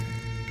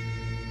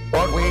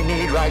What we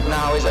need right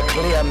now is a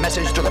clear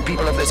message to the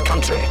people of this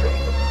country.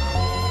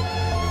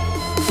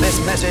 This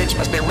message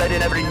must be read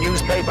in every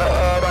newspaper,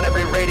 heard on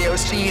every radio,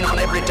 seen on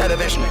every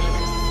television.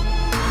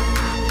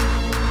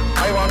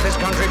 I want this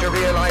country to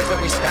realize that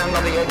we stand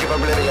on the edge of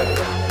oblivion.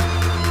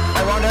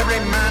 I want every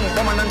man,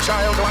 woman and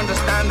child to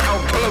understand how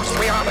close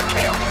we are to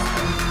chaos.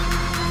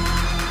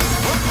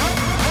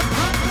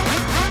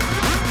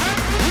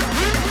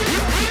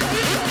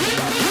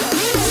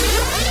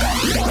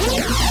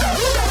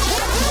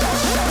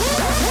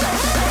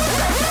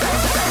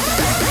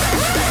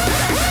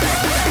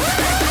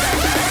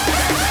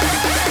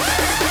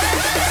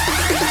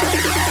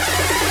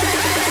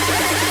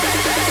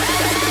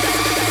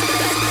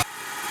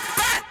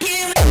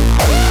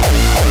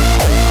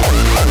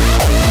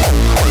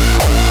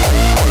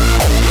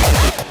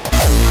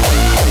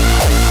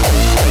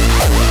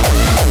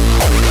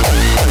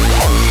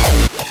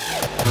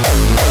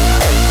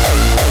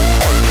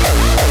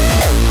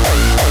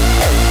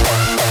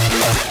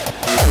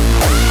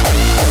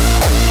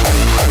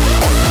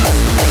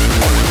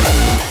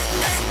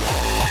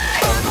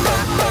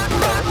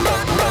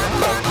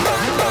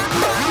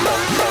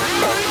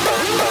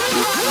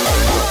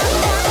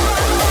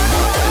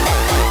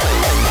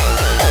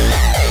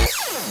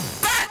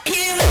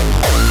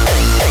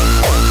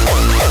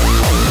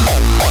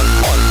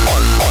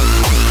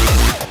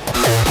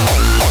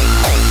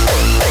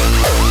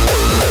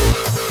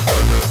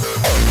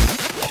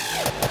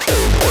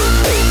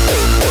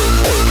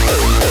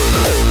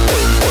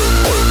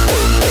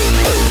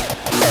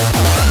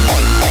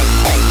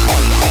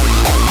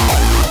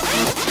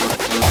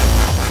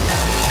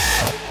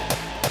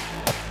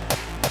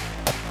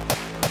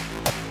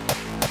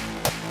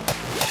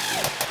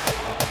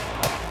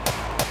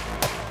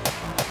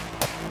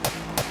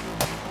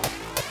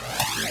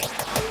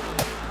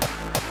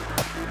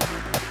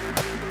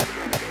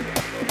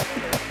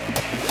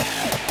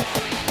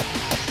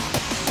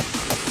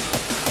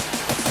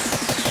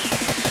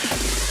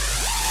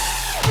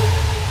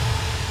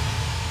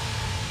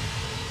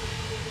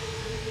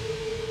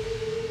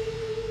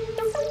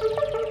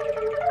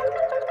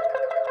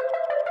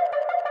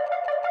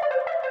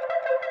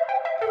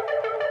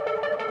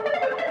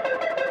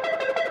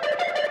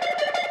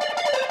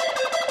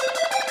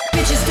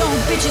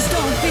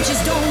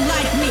 Bitches don't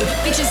like me.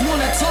 Bitches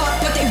wanna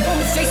talk, but they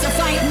won't face a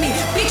fight me.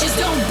 Bitches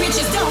don't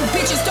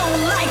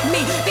like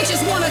me.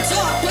 Bitches wanna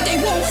talk, but they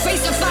won't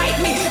face a fight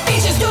me.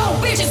 Bitches don't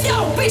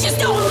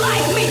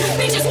like me.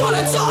 Bitches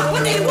wanna talk,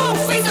 but they won't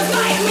face a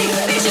fight me.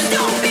 Bitches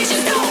don't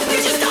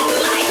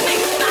like me.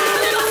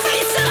 Smile in my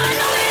face and I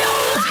know they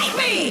don't like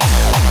me.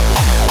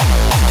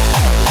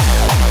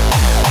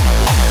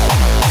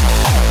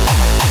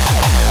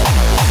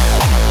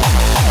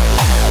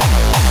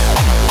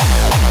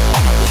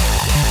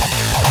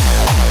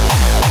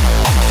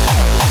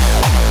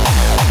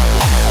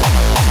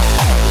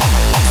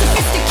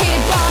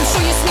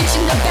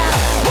 Snitching about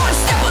one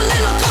step a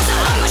little closer,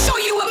 I'ma show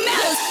you what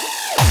matters.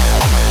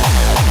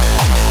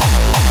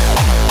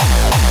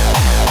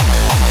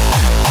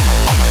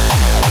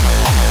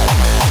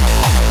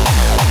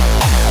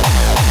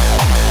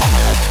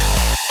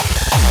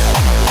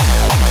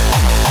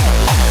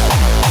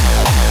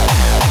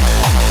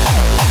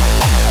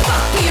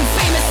 Fuck being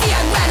famous, see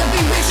I'd rather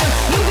be richer.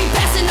 You be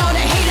passing all the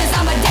haters,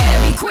 I'ma dare to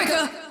be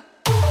quicker.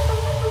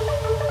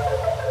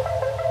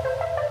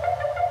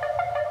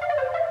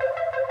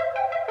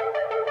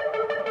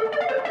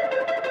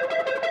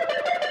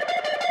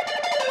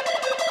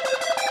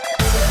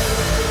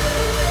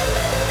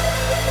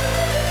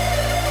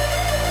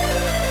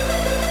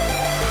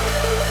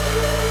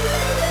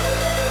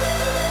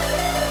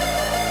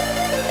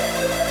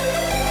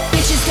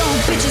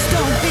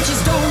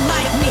 Bitches don't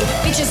like me.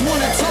 Bitches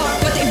wanna talk,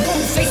 but they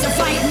won't face a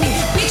fight me.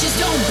 Bitches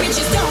don't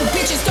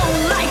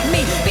like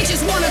me.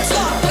 Bitches wanna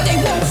talk, but they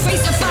won't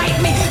face a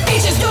fight me.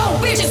 Bitches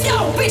don't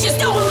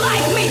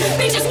like me.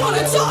 Bitches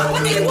wanna talk,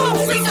 but they won't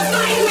face a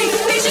fight me.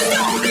 Bitches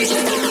don't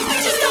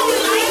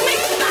like me.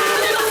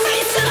 Smile in my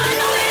face and I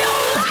know they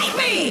don't like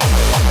me.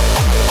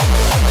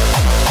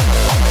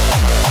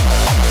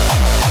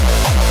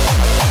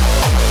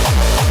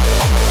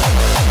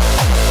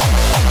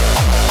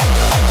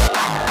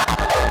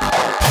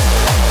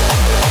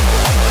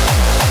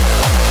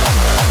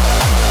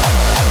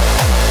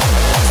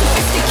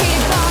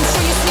 Sophisticated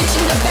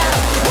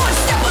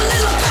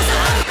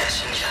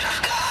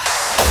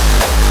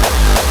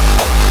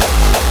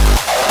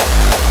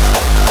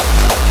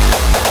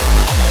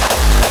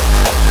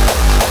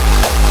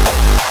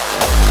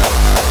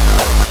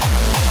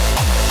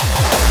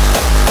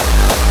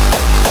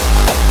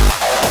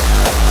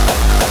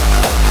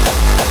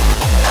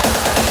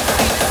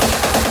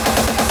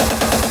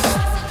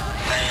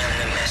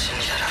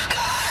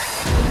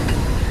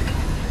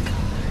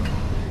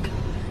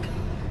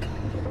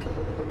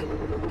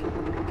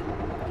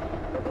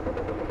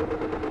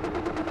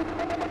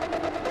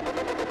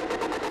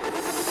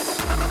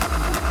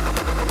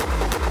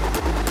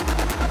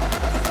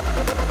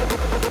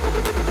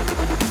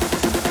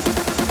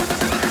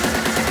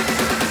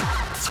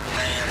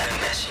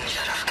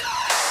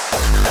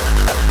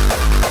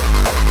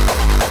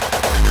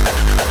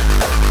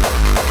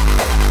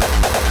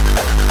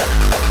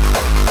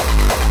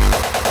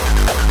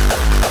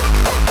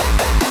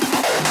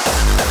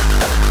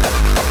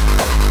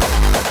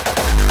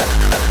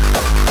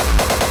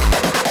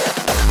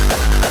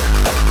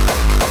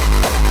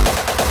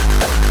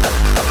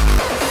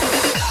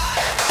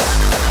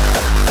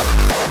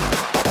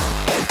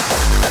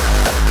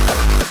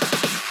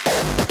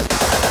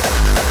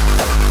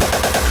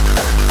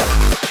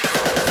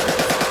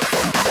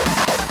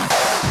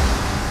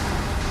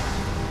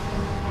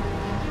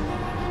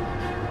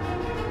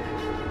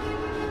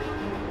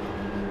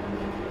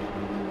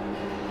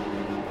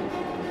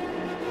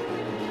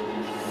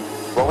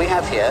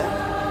here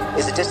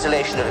is a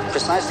distillation of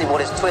precisely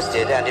what is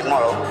twisted and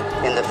immoral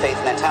in the faith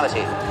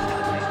mentality.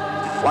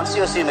 Once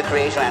you assume a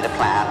creator and a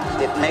plan,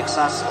 it makes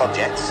us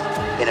objects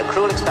in a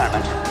cruel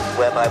experiment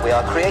whereby we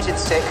are created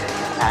sick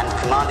and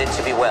commanded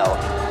to be well.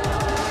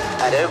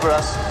 And over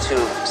us to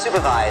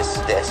supervise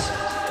this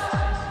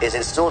is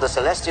installed a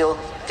celestial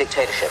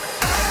dictatorship.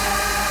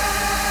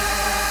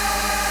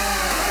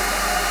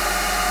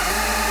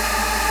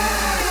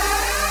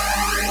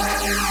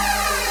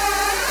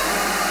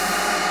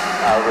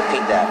 I'll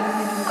repeat that.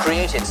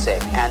 Created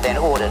sick and then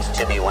ordered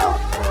to be well.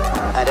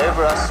 And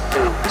over us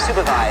to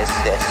supervise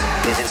this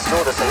is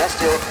installed a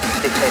celestial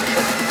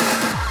dictatorship.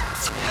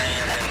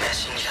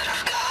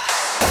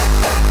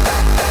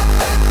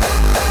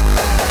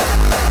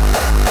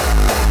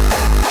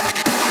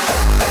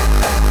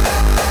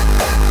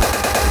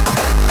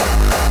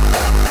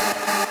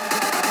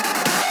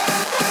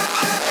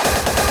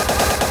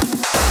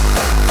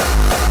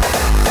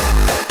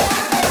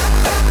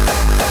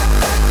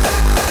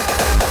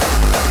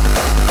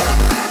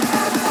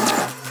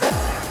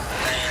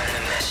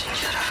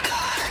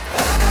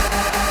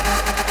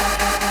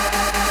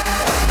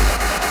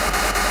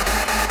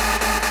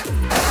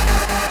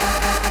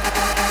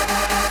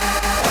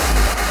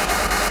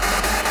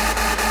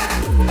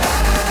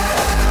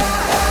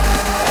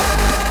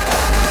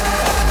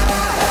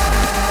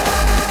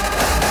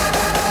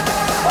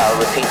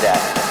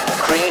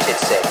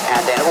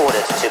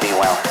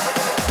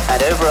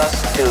 And over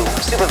us to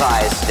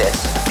supervise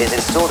this is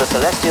installed a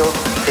celestial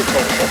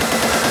dictatorship.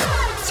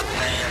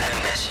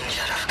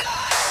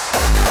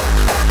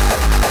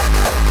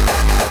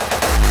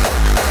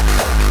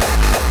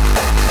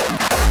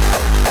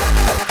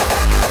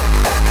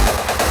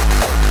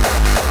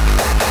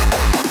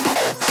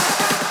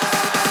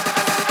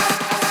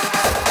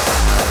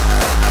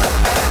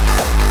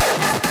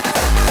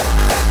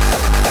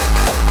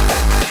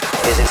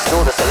 Is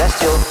installed a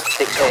celestial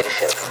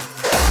dictatorship.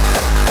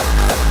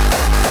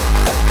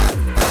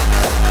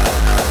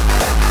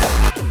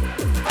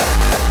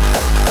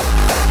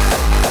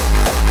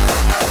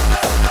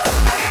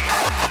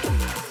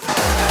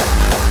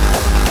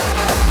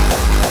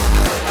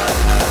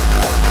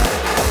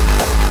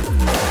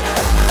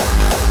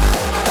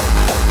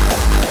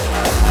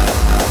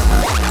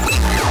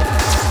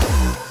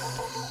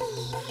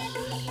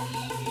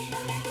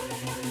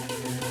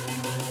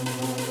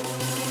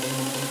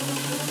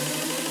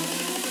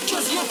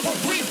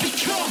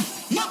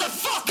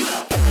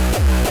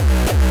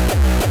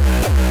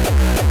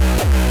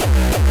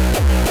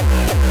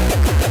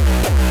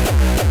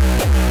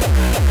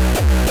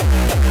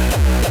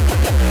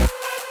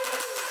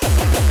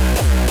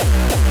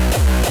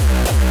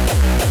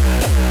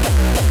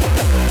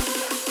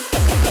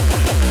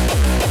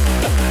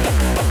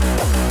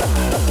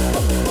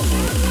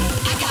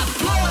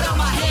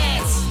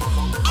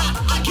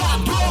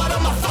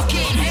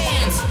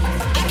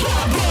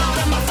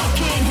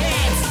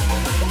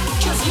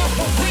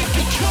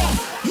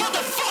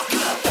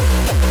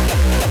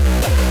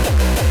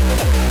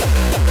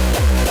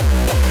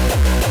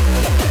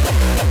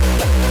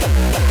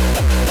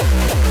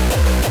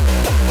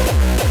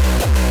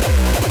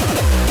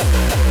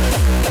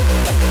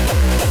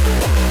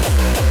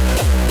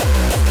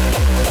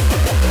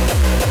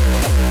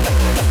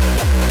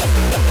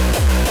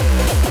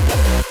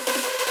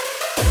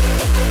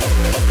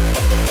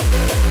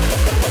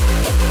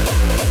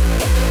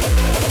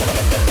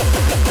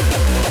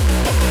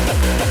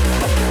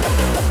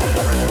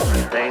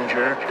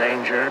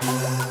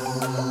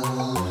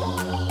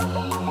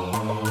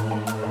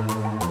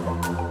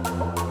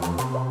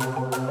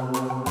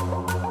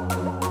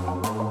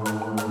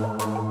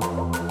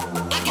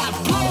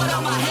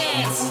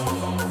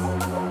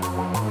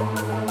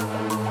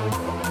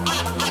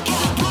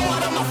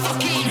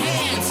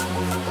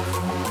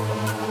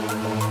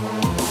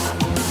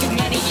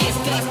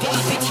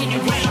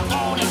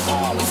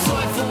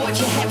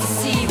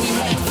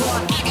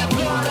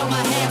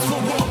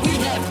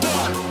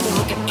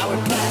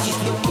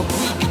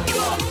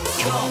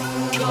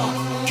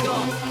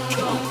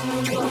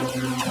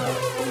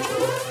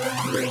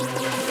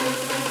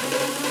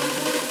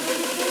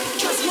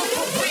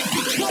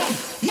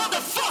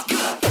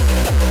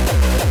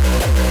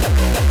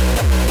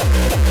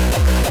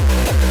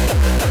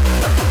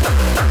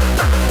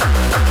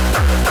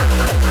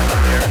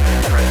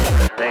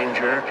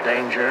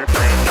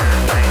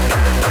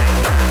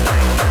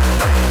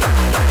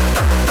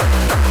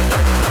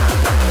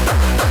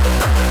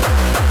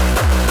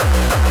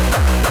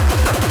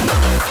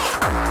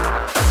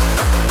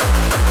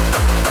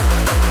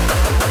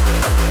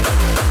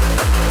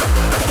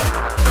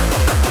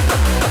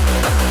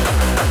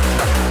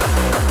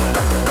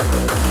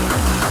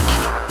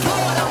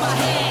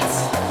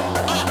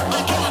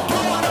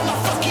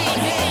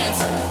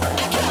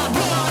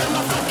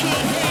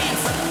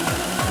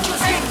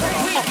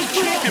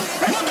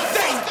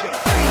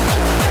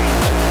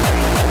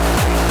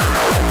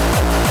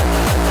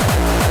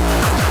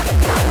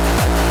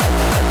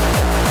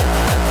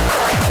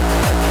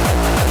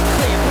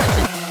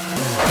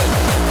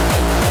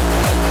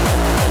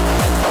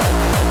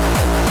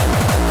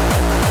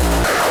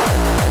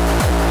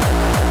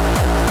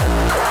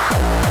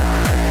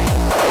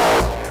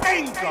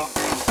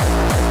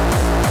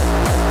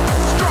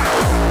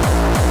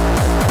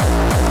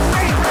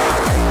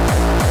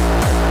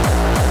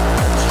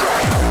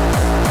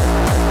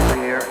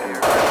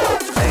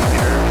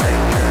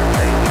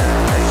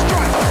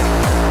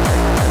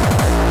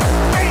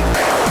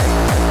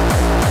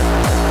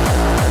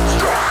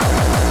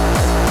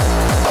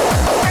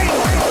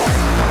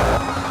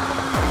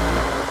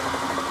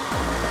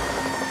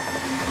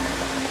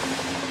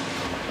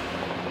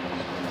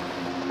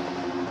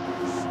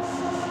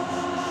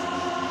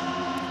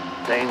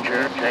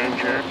 danger,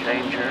 danger,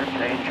 danger,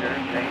 danger,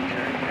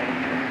 danger,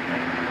 danger.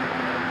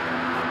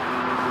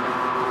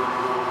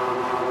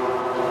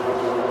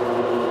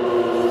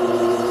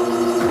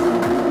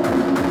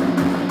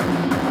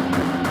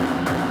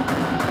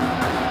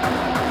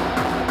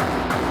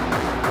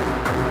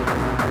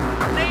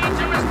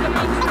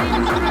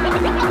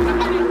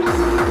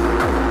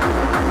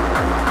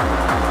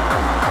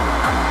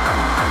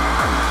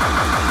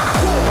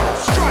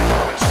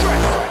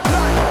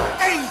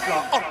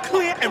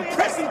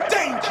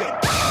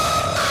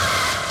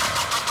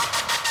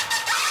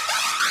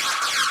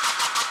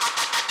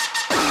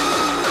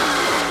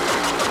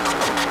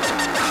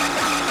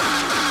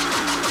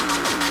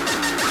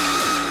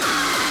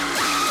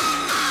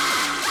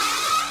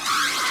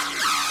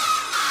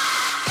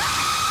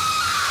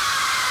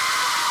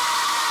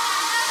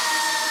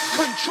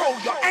 Control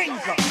your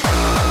anger.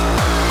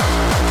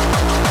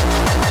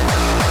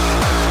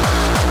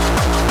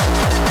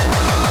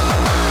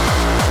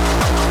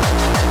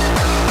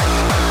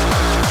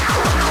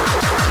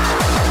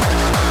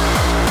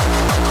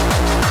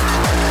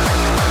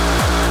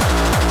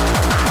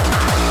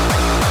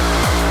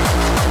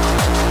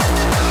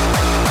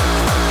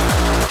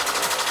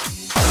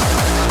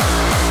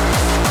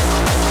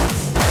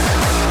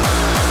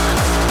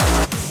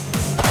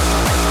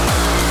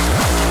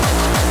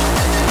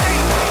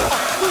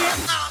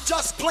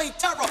 Plain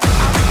terror.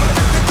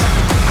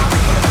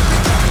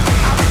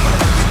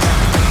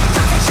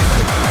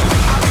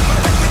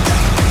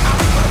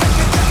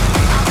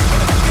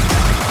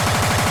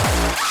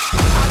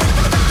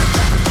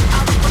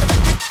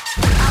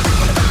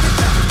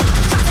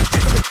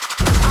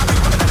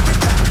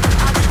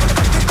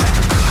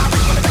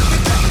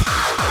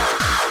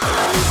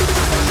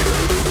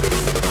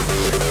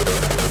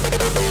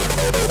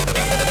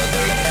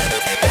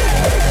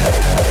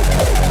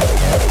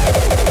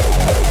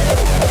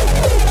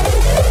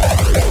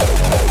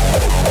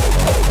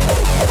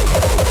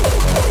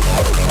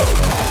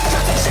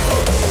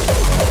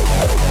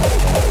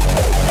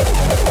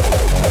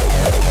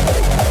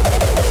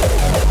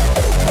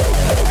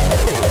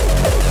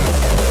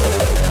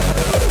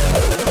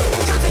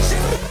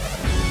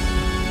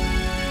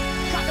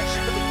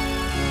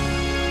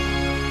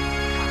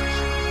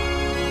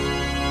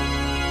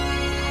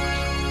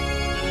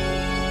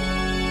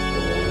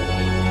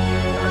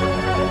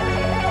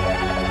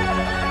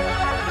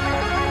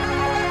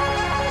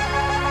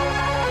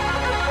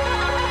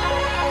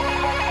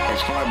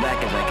 As far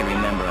back as I can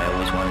remember, I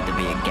always wanted to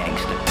be a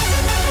gangster.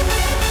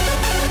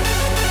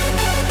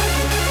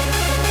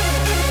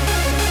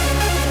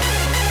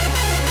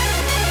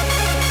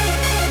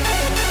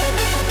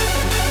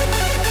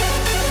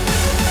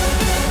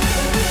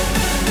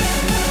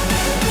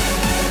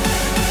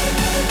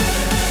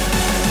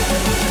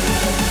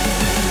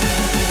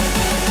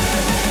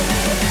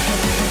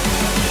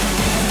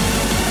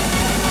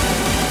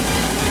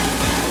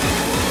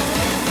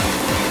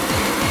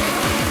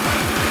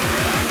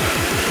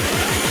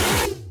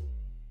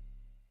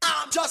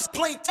 Just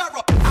plain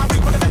terror.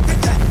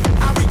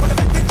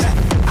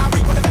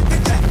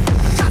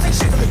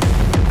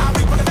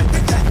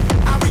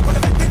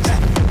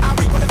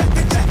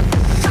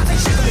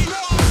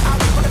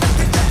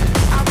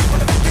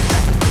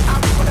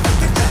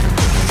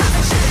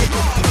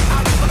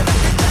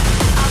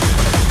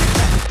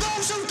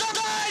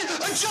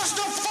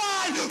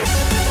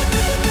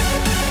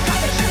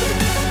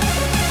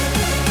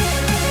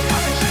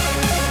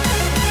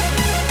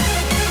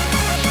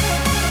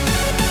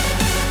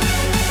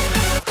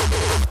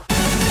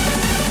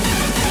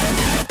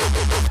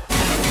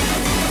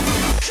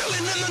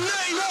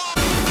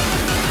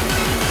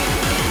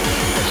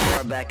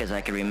 Back as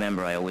I can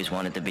remember, I always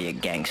wanted to be a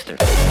gangster.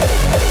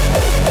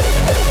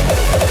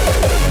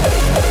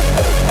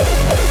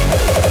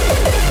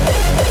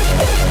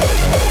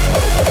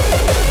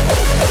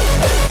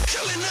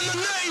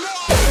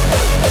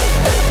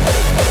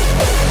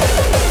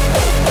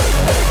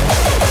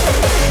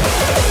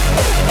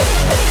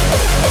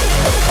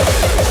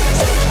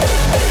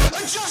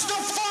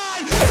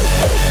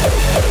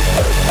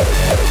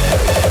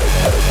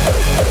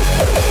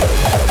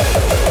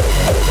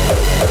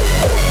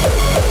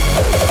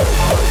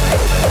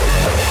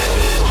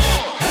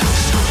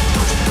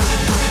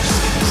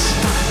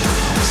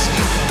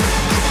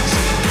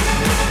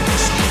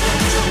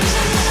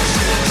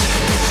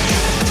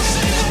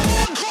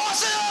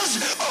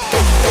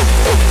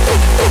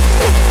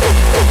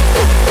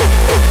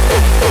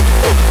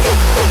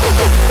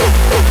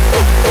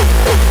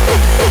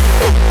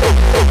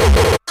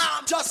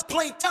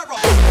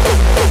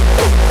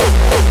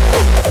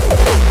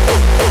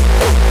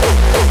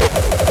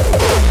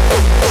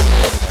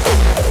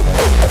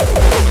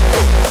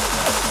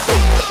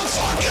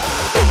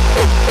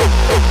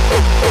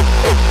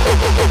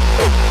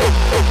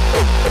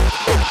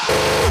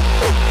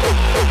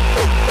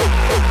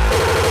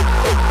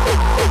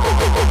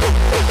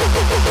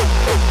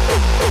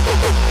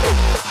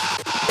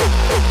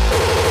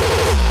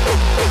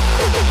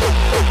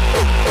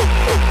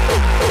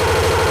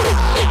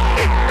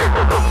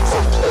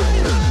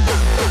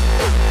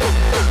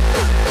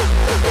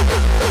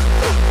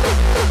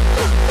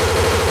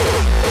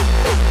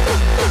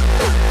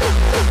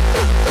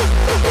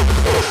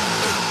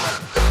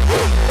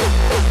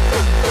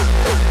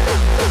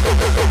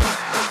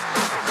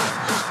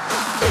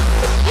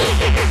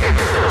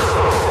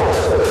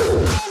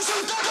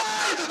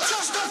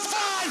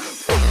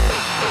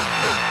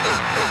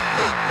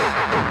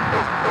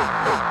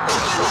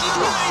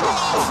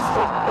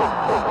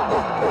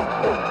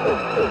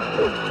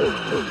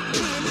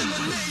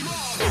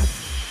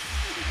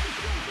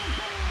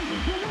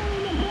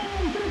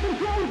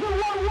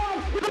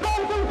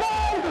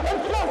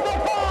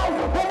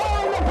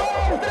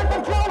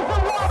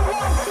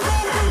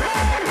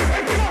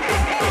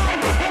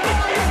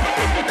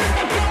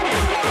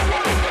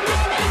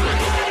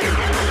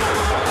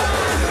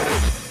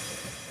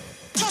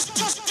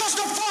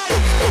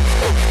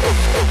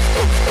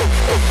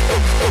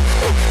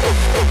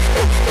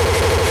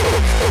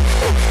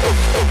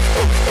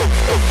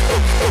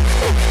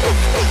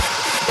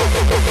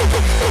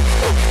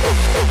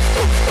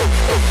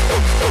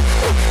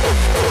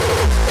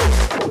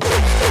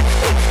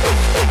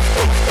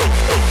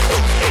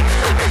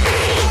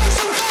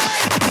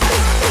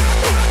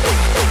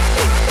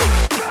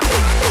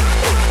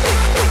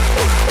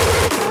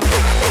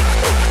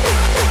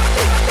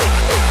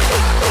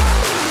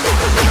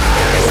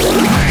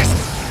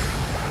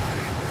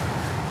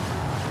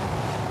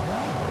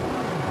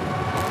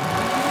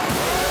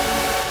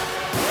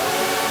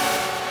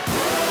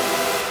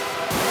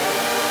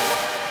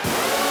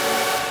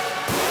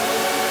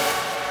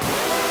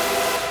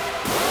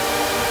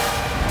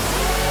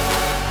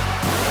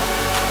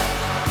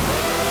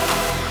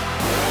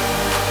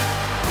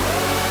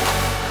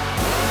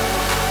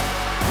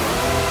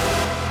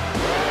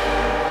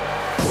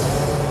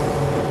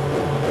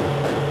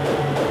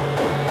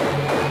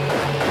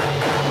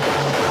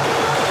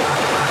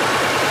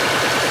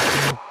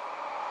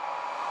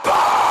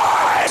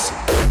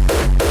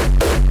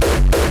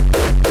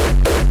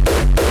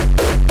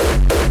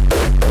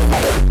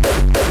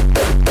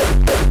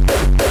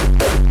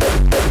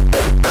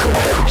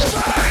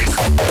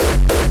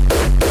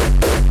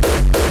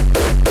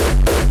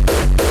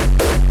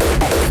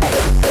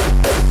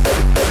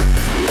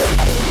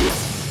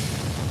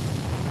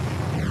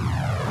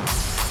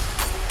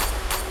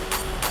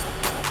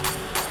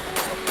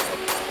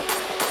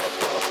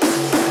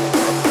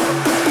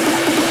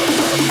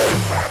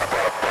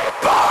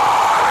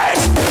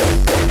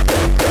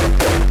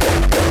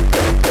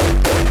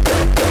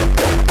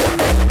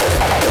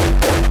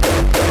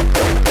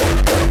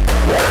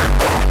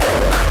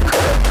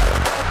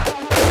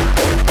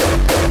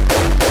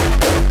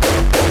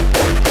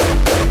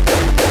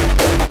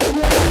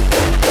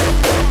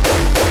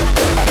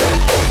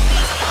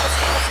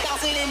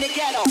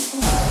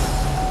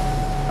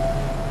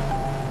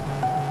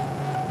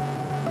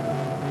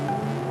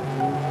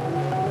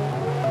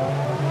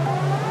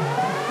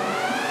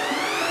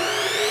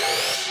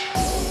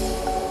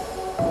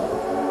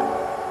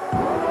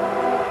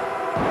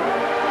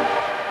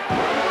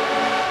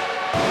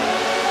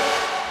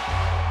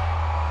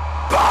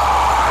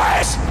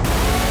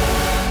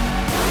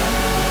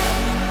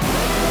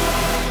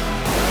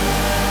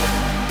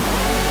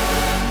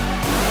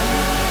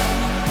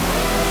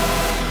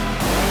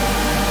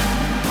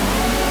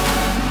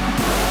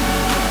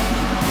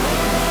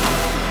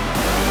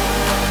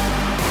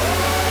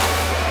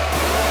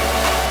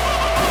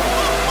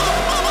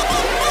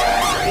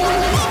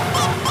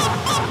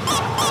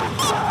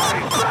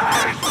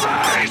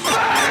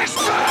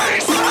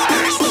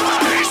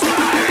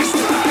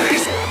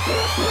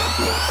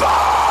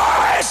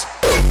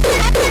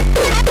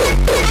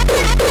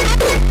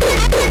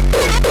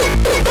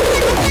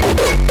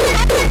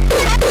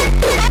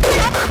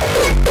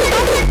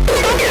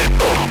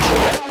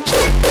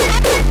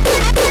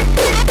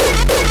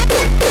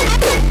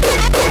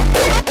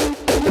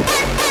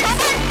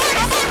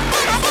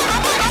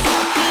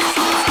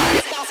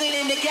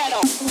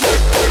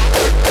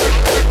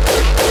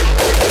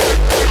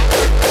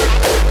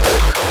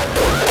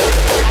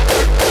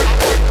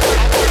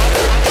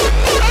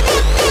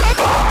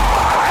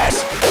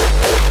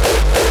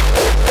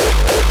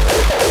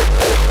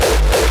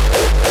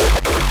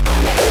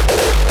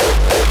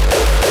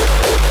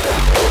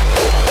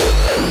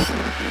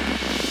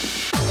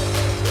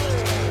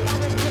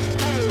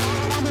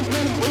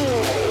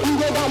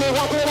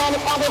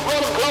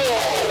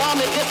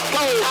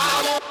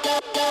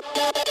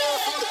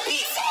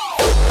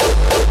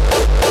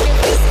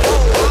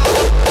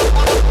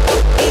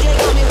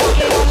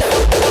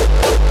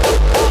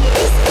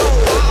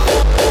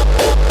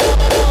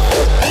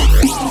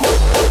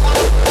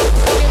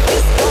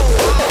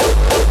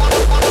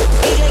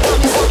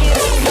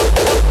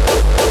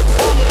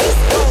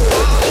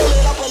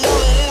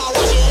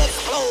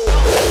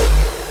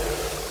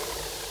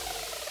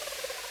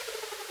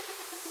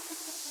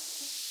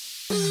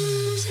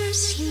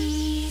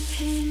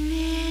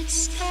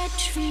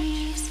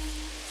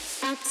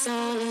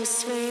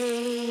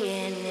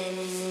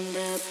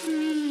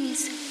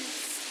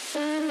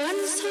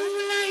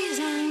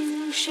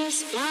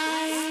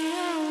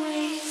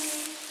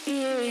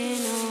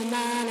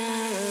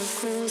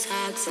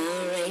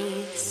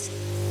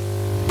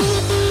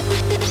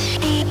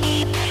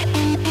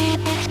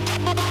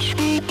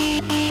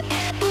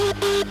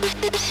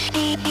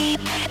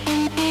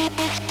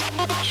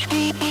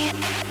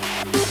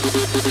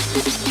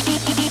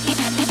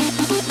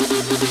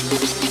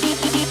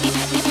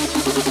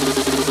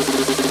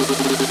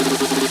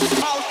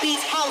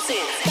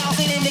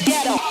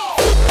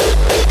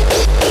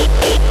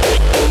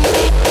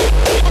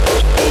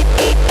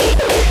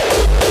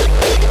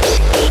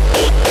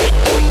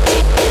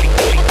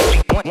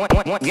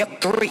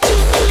 yep, 3.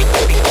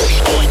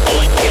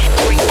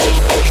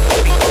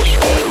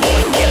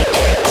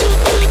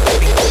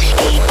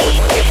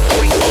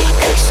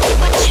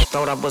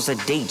 Thought I was a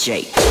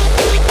DJ.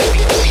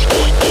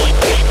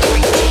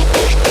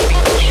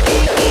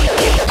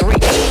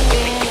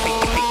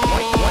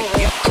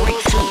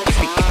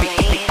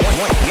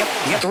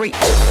 3.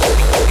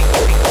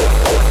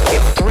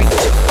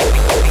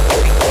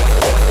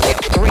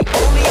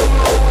 Only a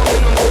moment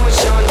and I'm going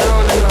Sean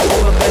down and I'm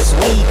all the best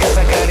weed 'cause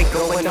I got it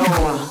going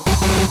on.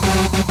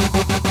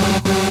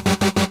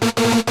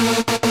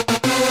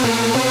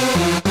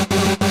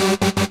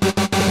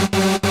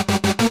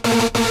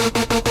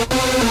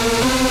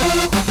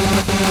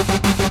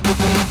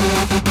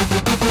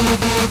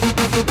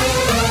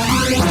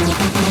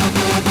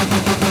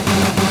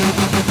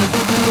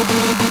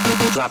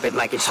 Drop it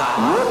like it's hot.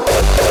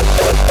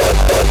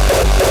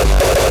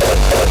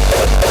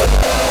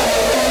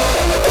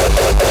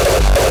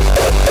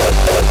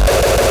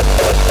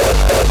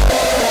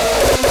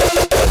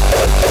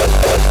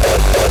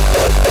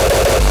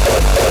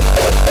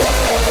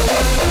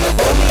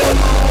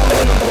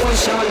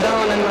 Sean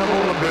down and I'm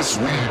on the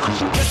best weed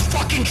 'cause I just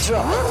fucking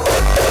drop.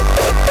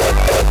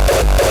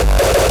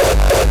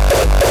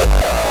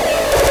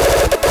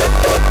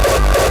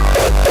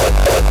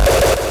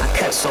 I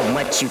cut so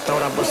much you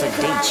thought I was a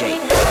DJ.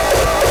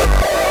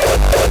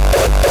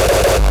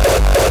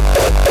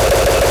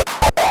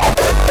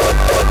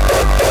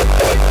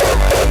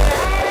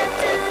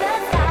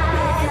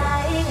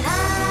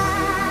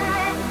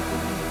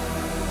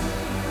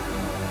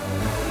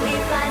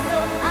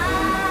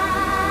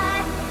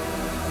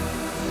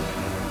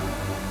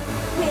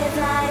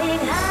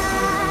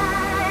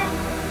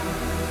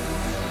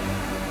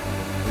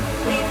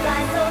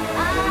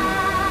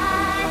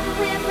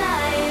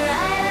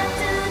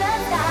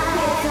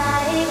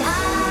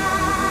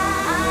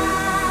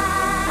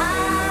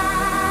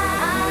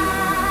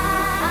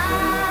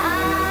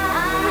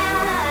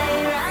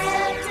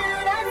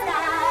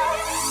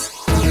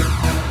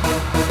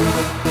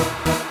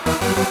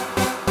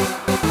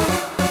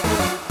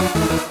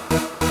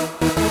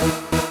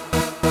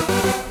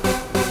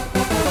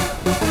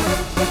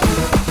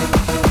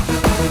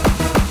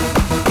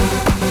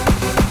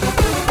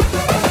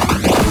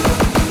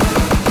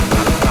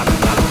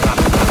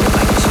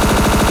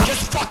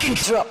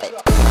 Drop it.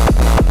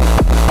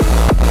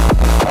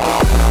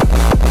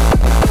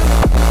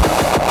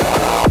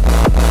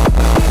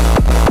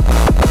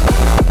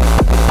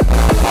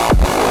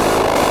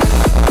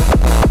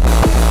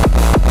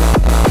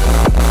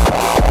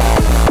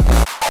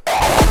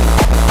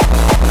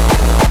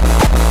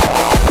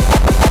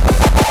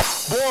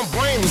 Born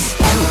brains.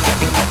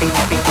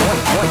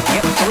 1,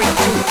 yep, 3,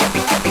 2.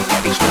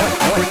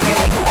 1,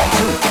 yep,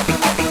 2.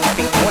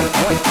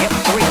 1, yep,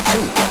 3,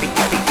 2.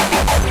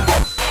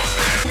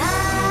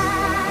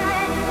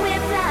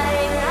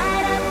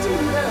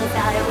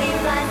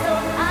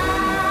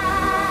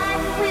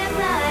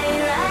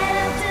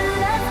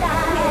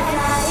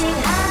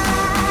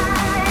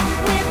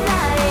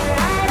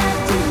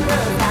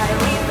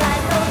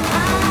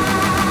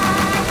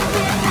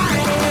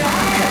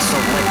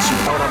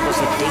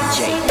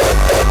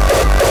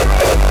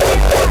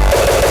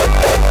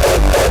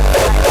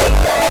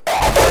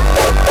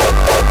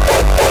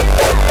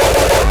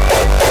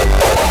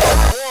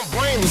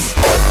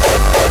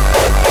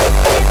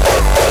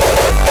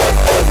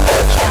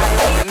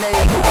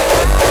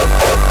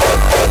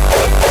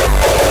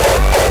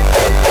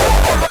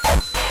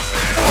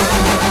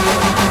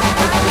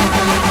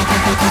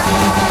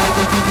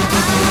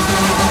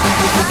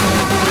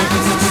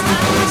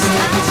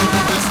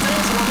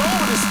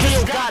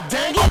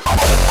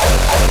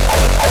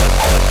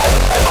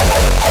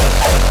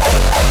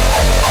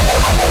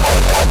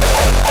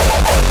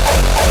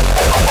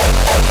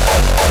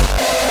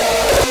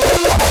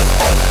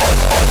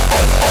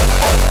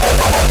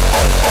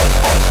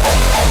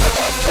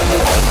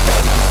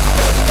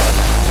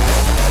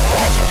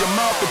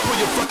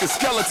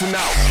 Skeleton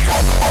out.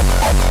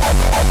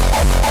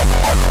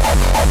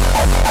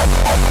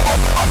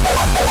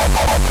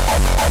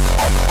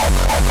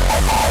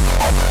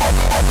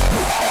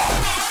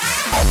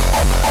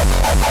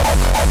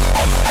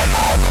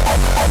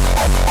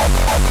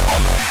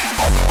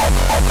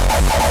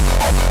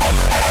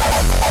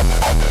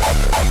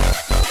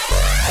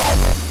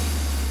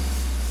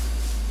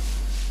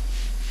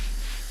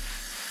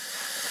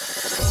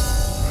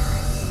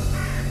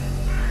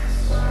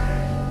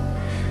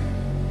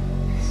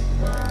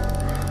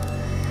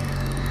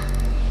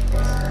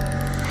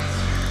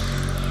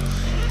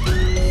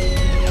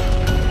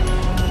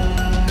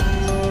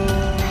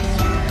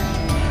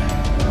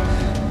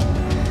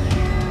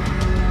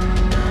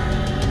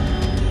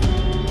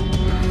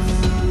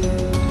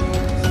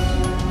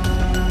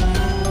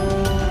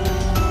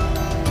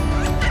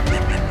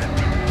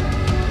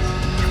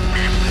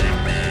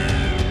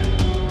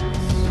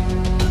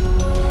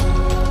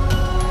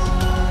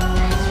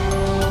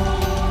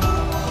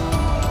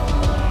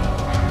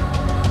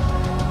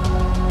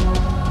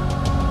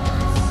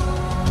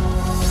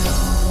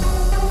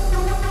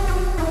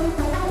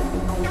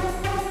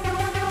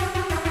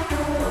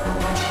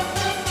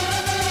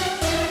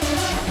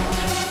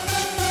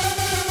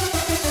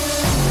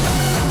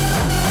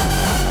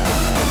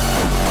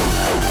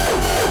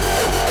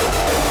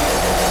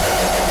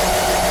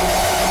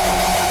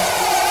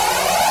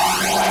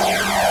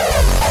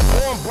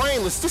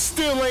 spotless. This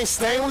steel ain't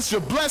stainless.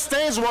 Your blood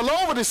stains are all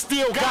over the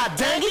steel. God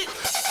dang it!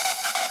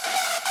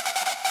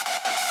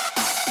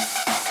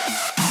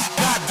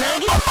 God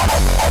dang it!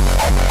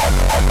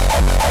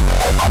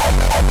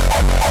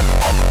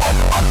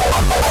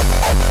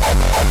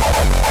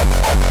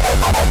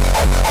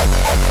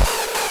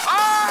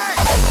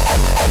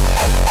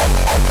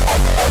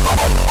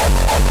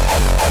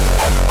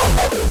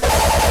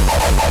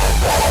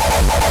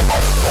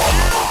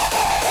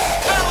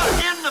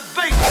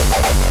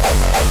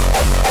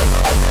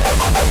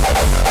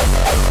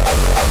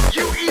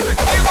 You either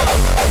give up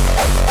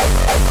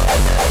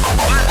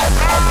by the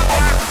time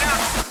I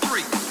count to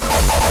 3.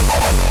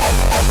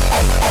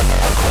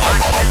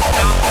 Watch it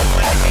down with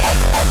me.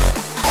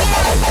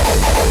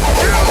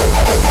 1, 2,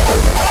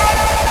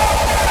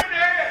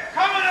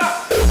 coming up.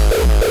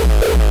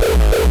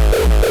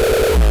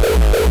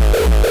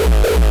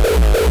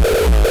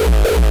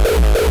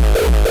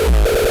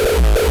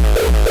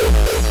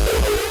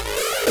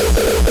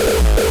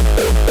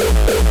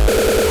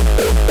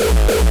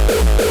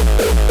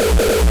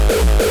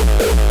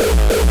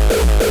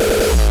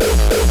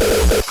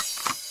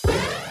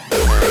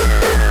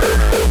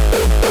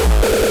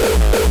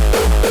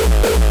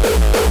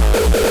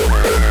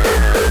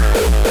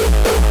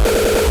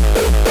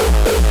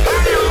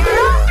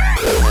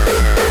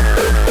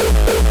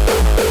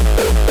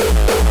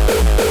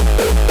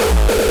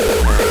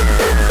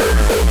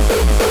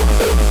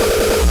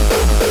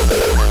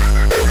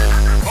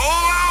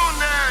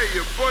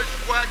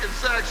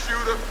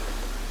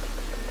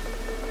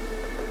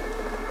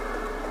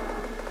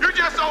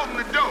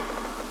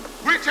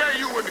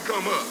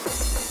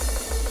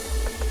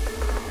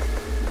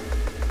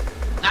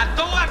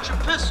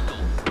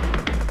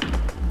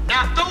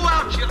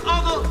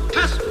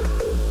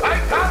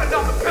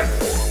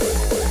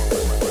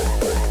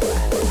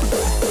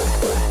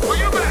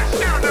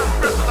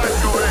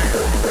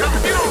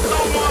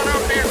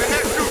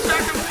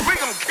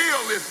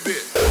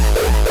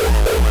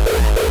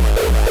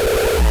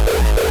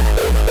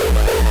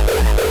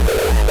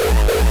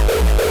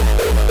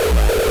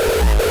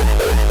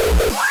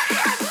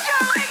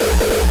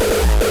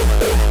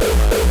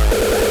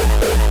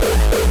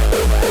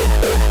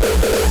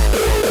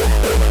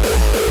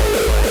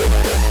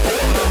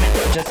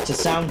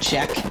 Sound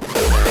check.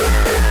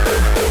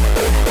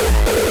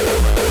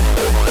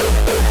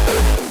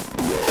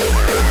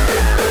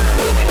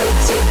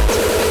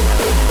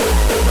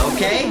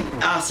 Okay,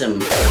 awesome.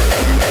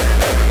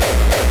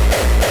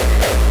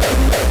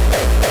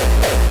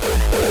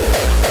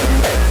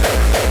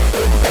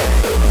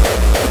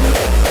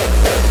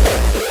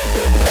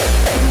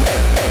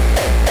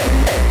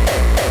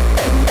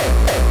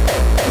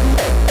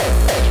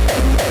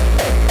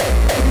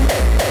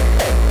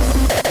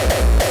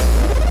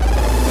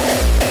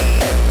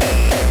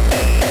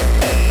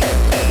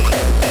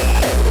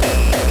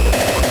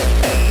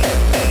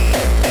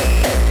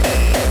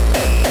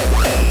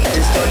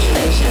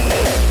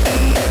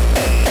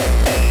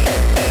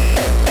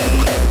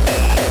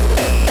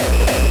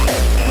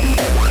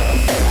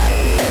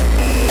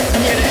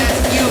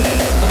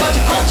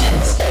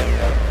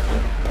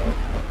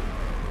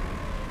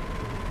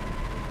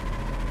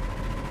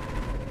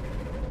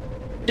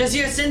 Does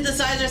your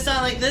synthesizer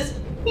sound like this?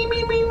 Me,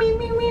 me, me, me,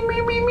 me, me,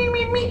 me, me, me,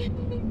 me, me.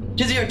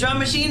 Does your drum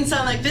machine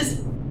sound like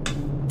this?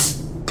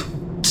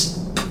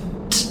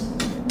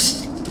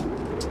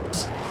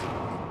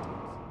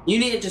 You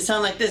need it to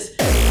sound like this.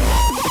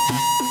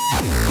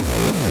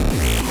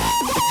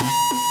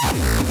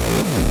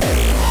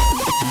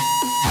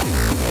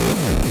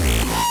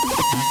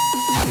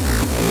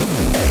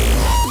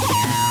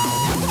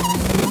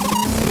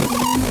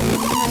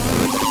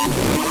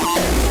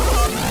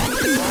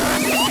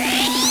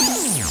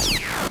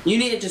 You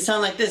need it to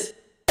sound like this.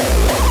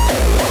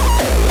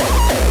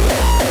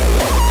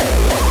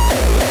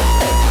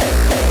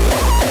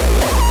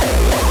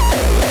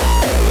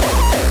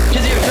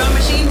 Does your drum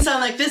machine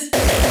sound like this?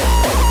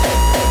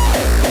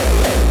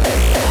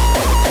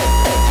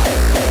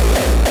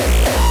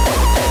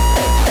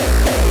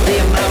 The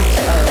amount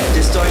of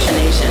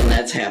distortionation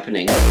that's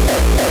happening.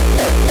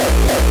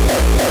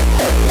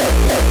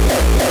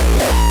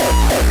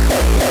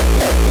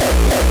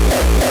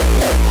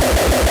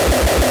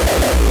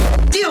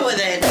 Deal with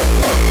it!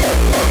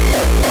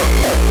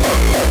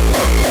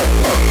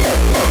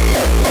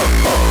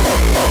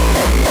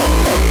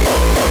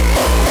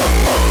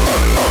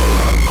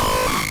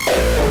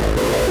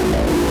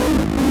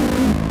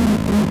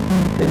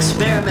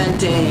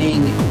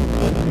 Experimenting.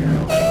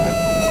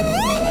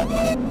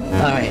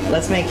 Alright,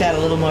 let's make that a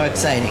little more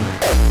exciting.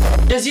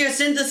 Does your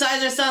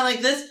synthesizer sound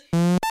like this?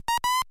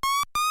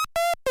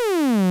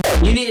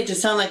 You need it to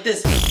sound like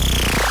this.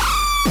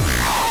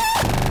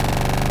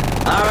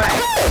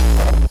 Alright.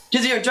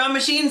 Does your drum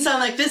machine sound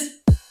like this?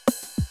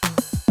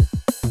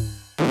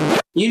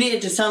 You need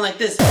it to sound like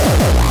this.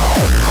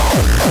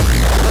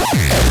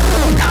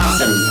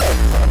 Awesome.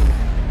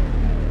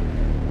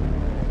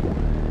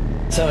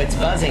 So it's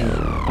buzzing.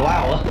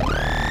 Wow.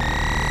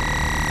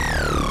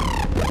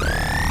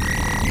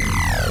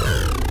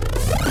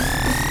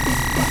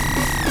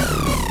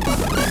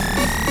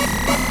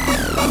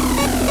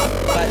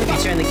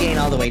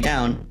 all the way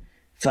down,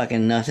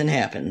 fucking nothing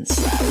happens.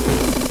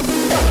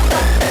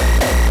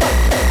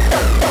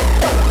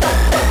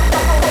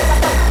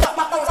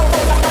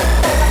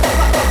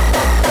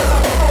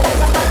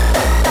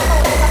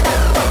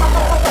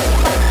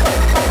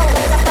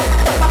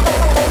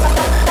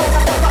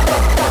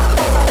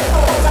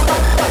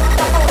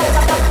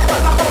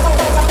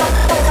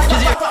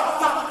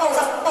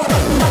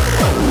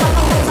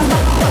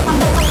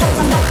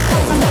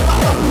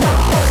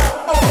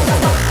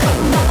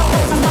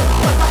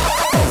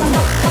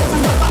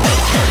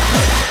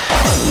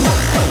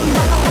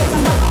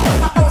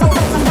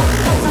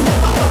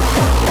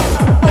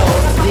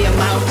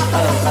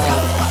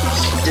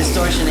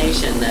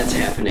 That's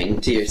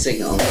happening to your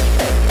signal.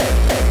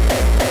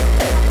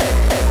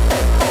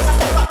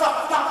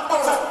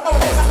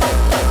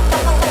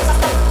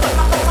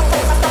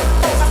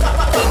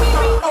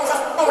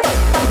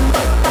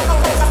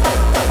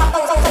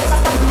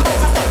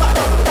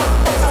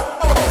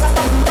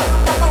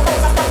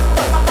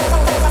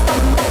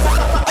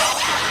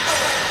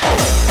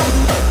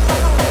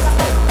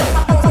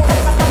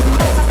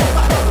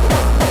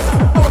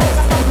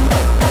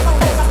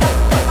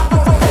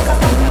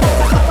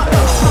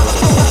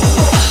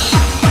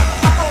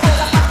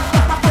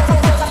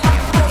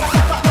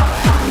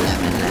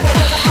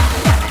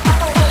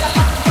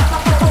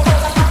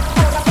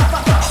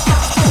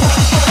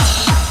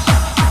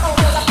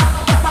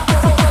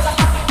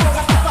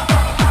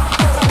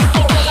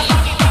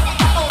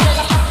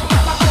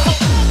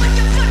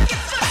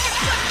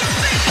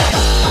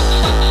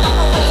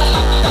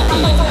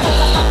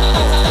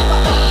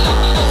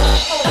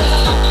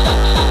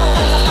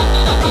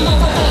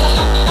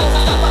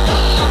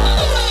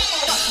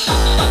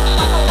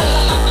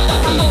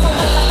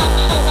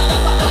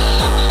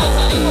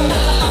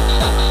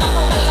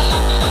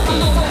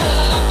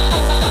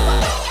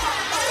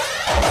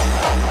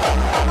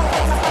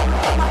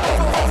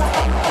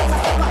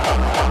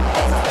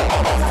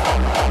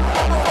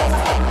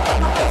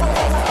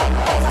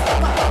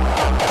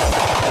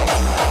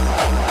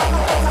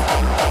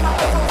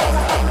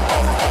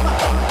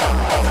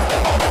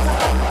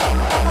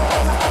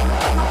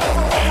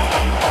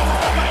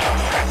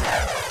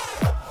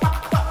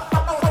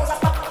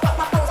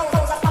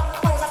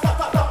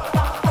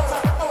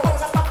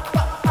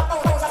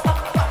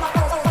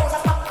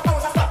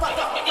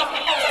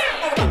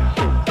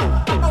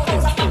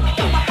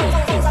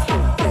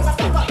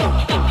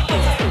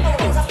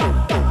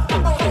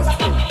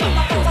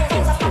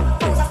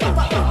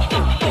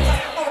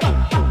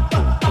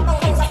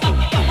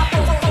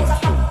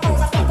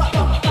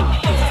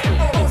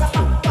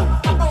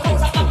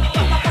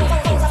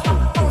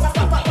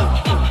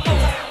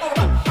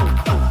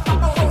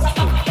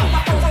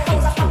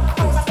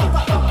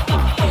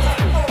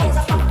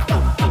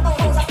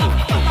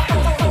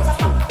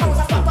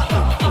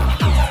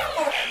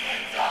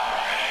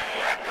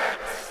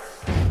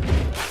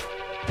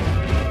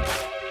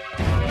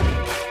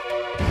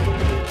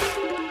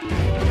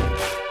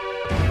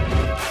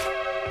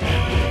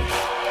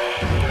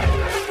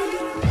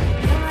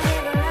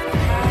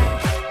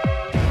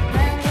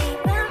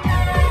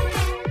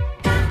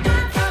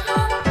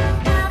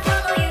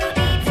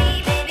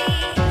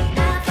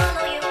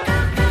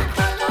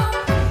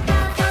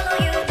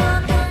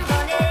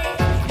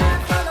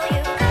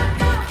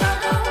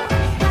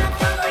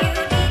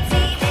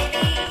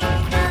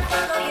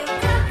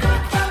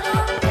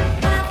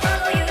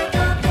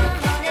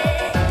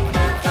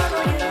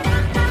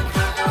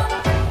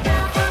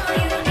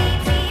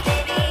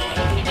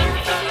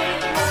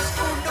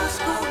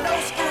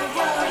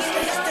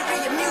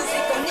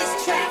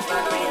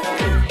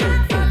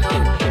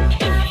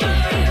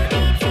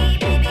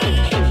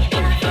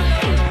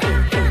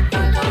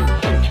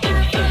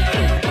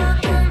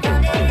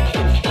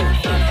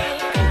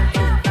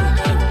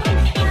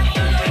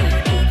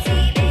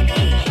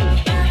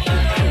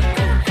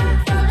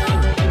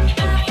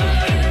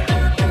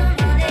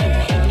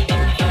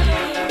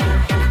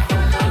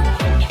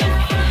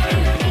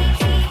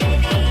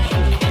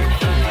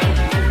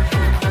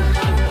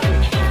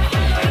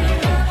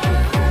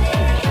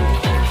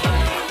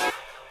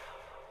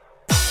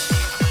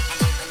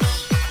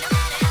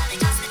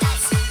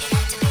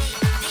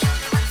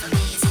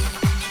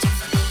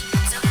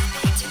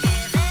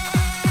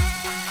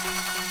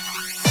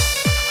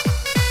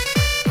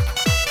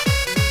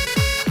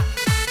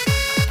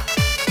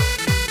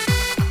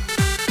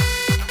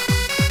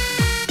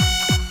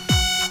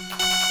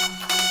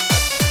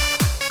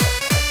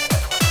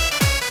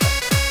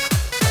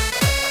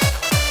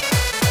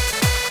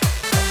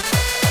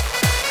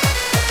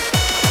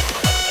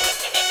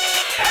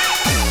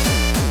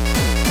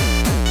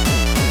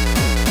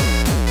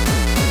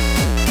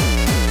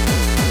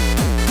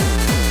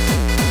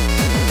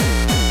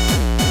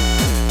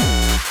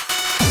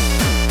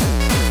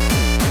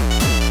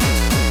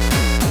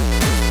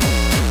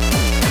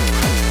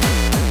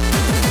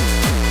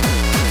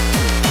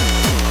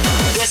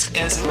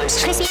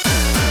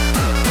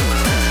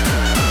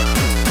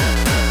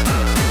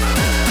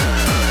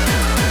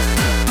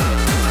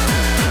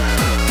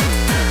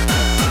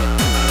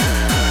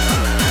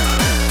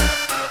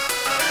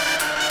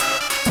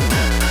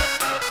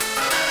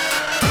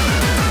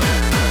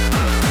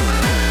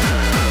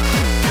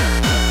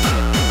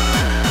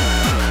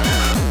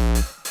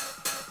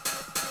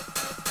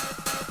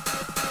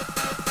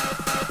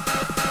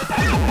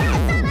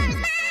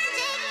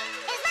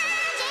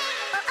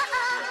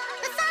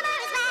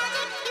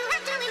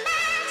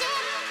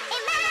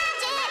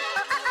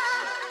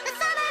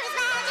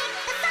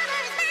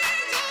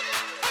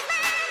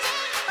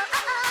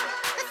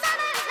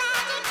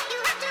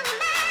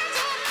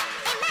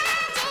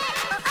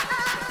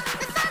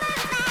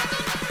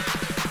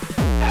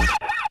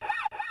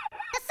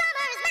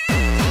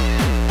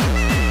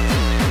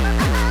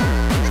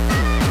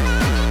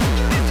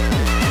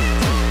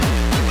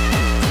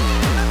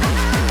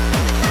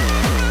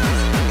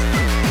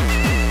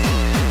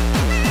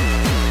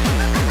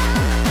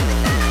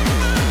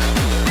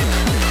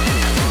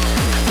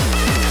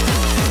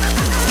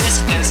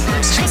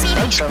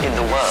 in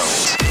the world.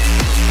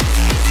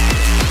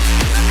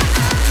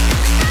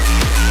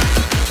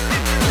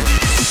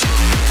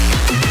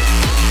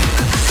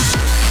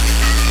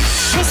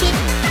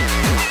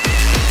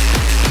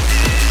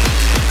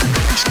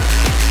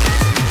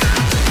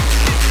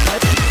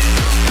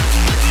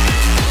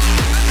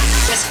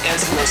 This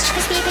is the most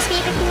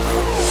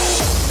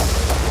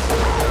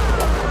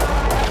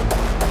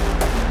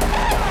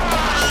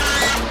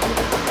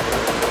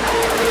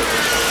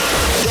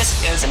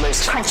This is the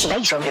most crunchy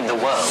bass drum in the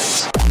world.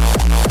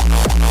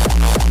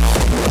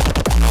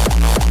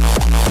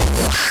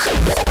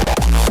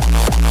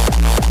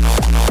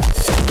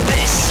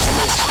 This is the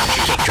most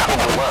crunchy kick drum in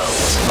the world.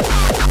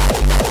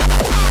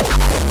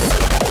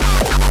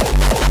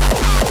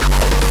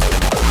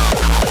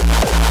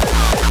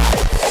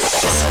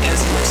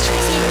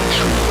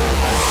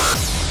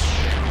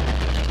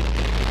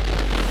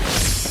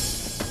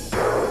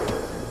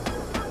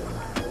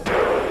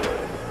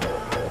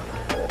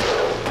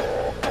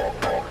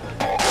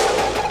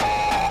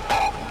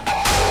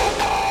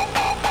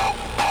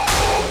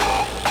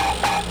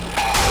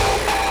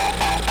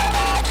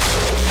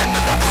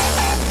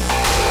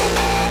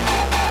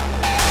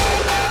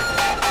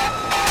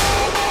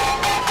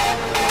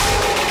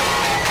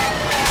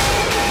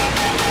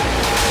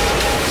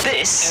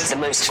 This is the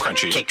most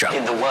crunchy kick drum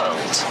in the world.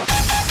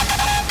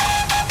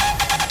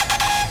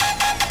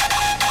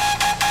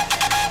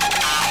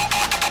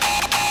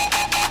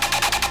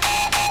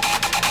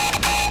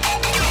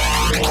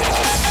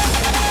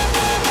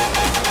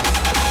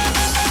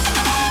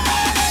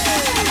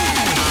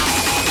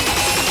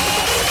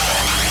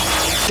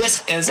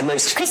 This is the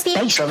most crispy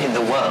bass drum in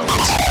the world.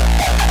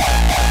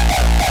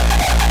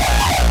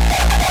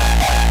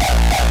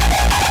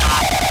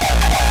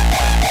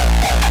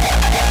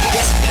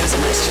 The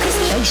most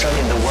crispy bass drum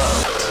in the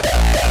world.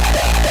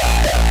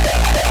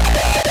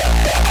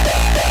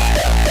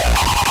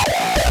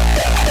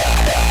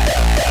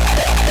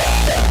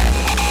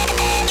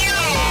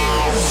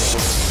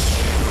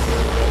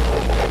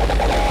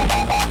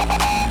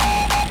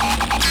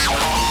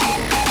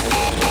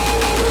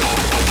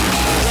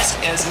 This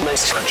is the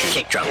most crunchy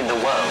kick drum in the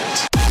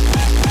world.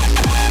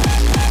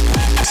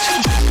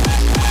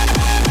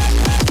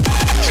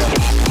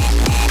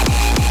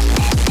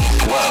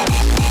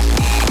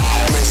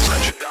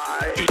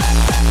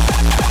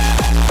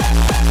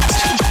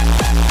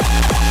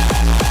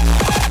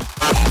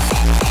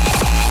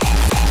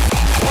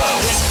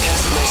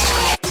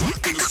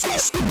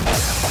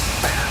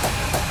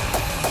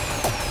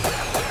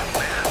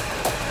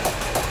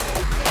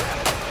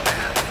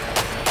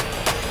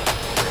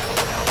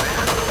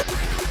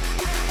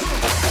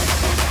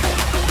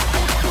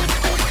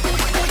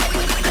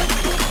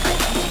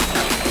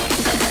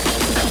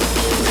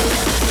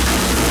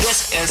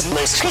 Is the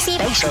most crispy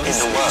bass drum in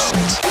the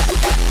world.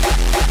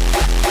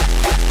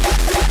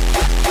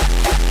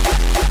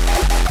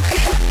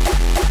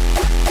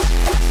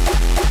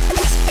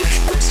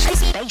 Most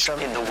crispy bass drum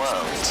in the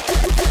world.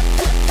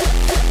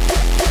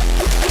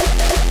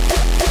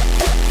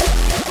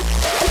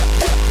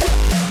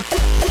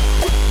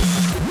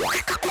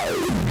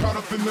 Caught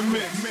up in the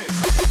mix.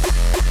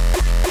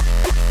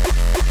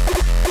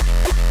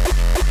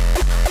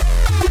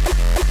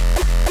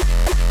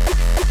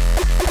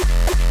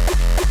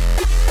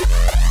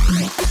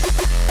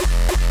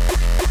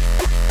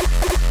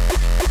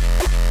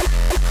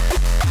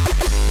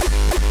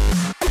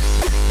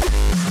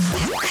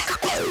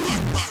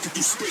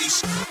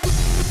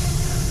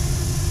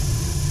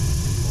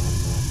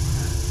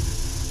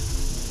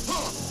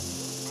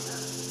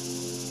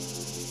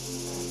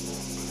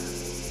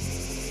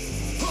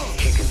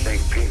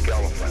 Pink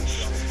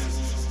elephants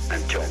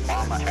until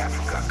Mama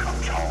Africa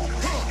comes home,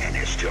 and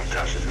it still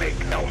doesn't make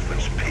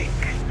elephants pink.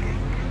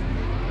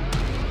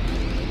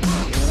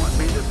 You want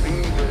me to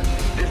be the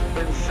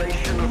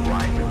dispensation of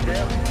life and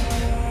death?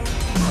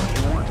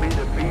 You want me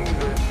to be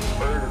the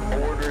bird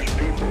that orders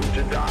people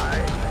to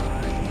die?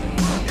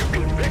 You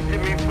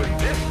convicted me for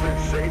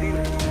dispensating,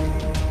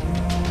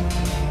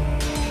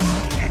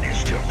 and it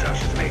still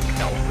doesn't make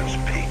elephants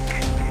pink.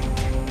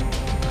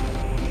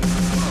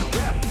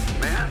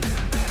 Man.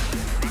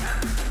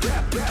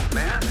 Rap,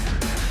 man.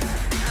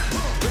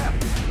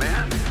 Rap,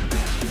 man.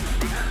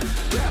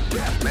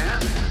 Rap, man.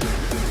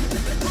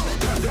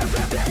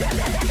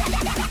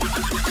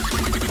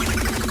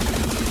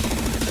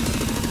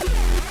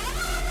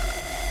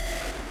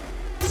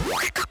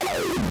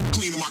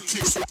 Clean my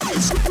kicks.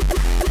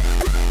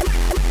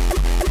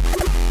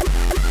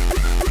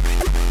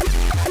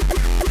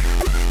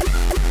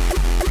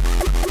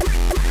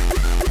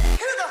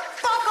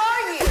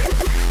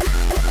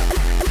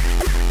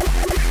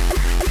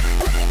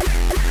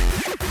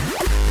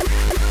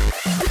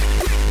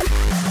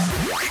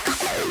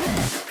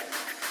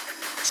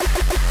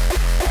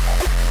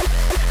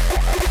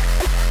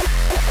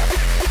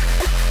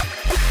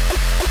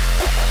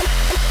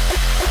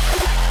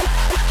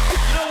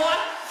 You know what?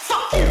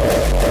 Fuck you!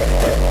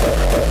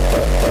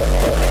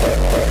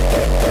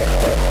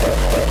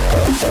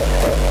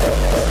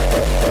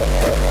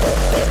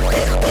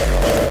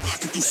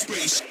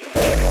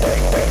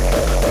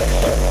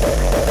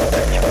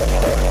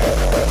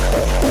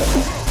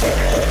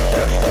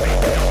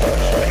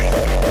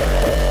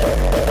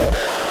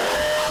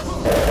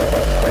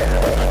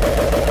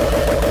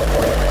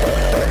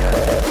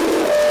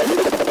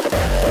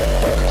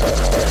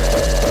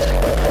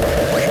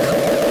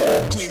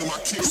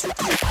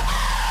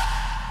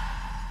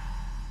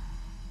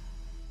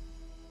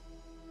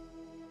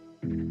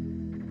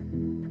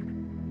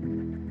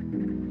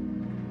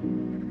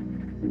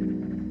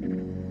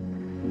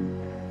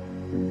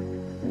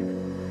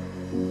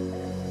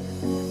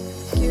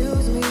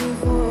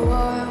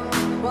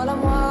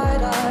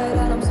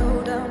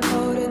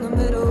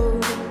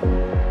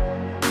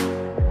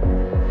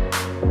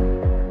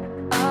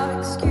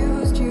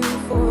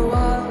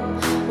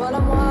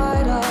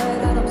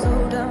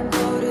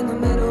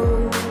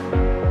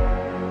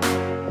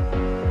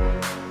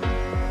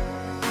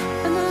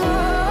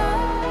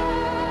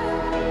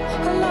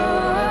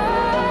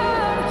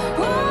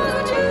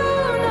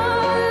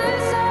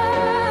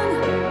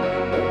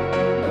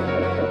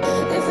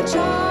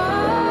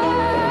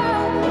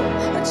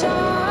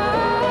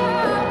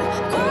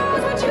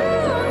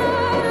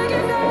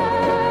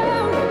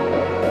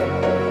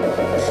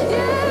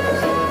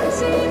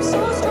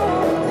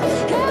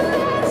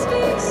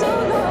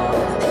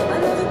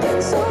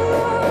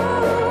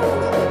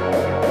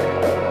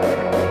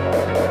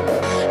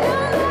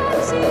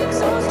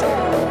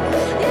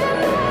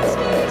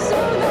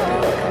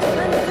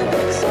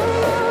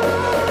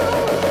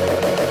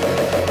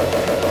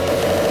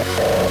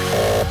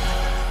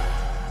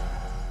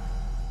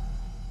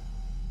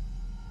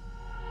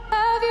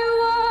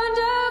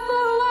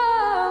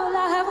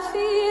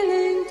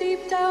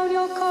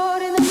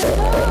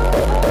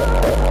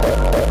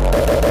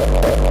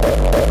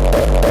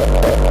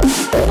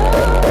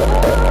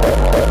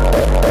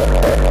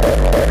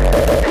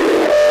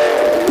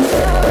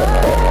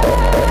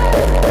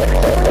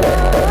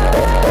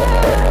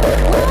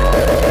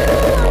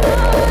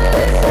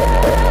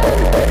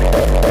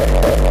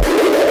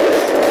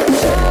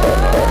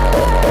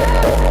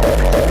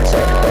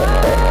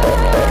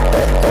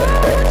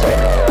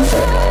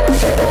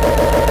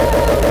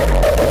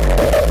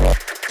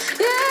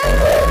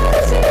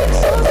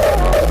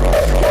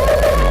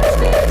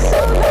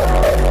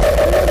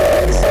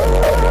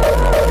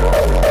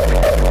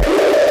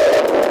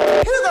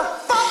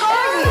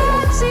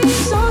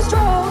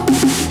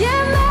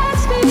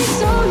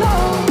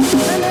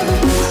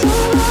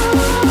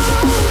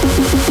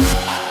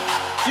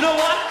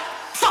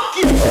 Fuck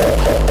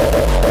you!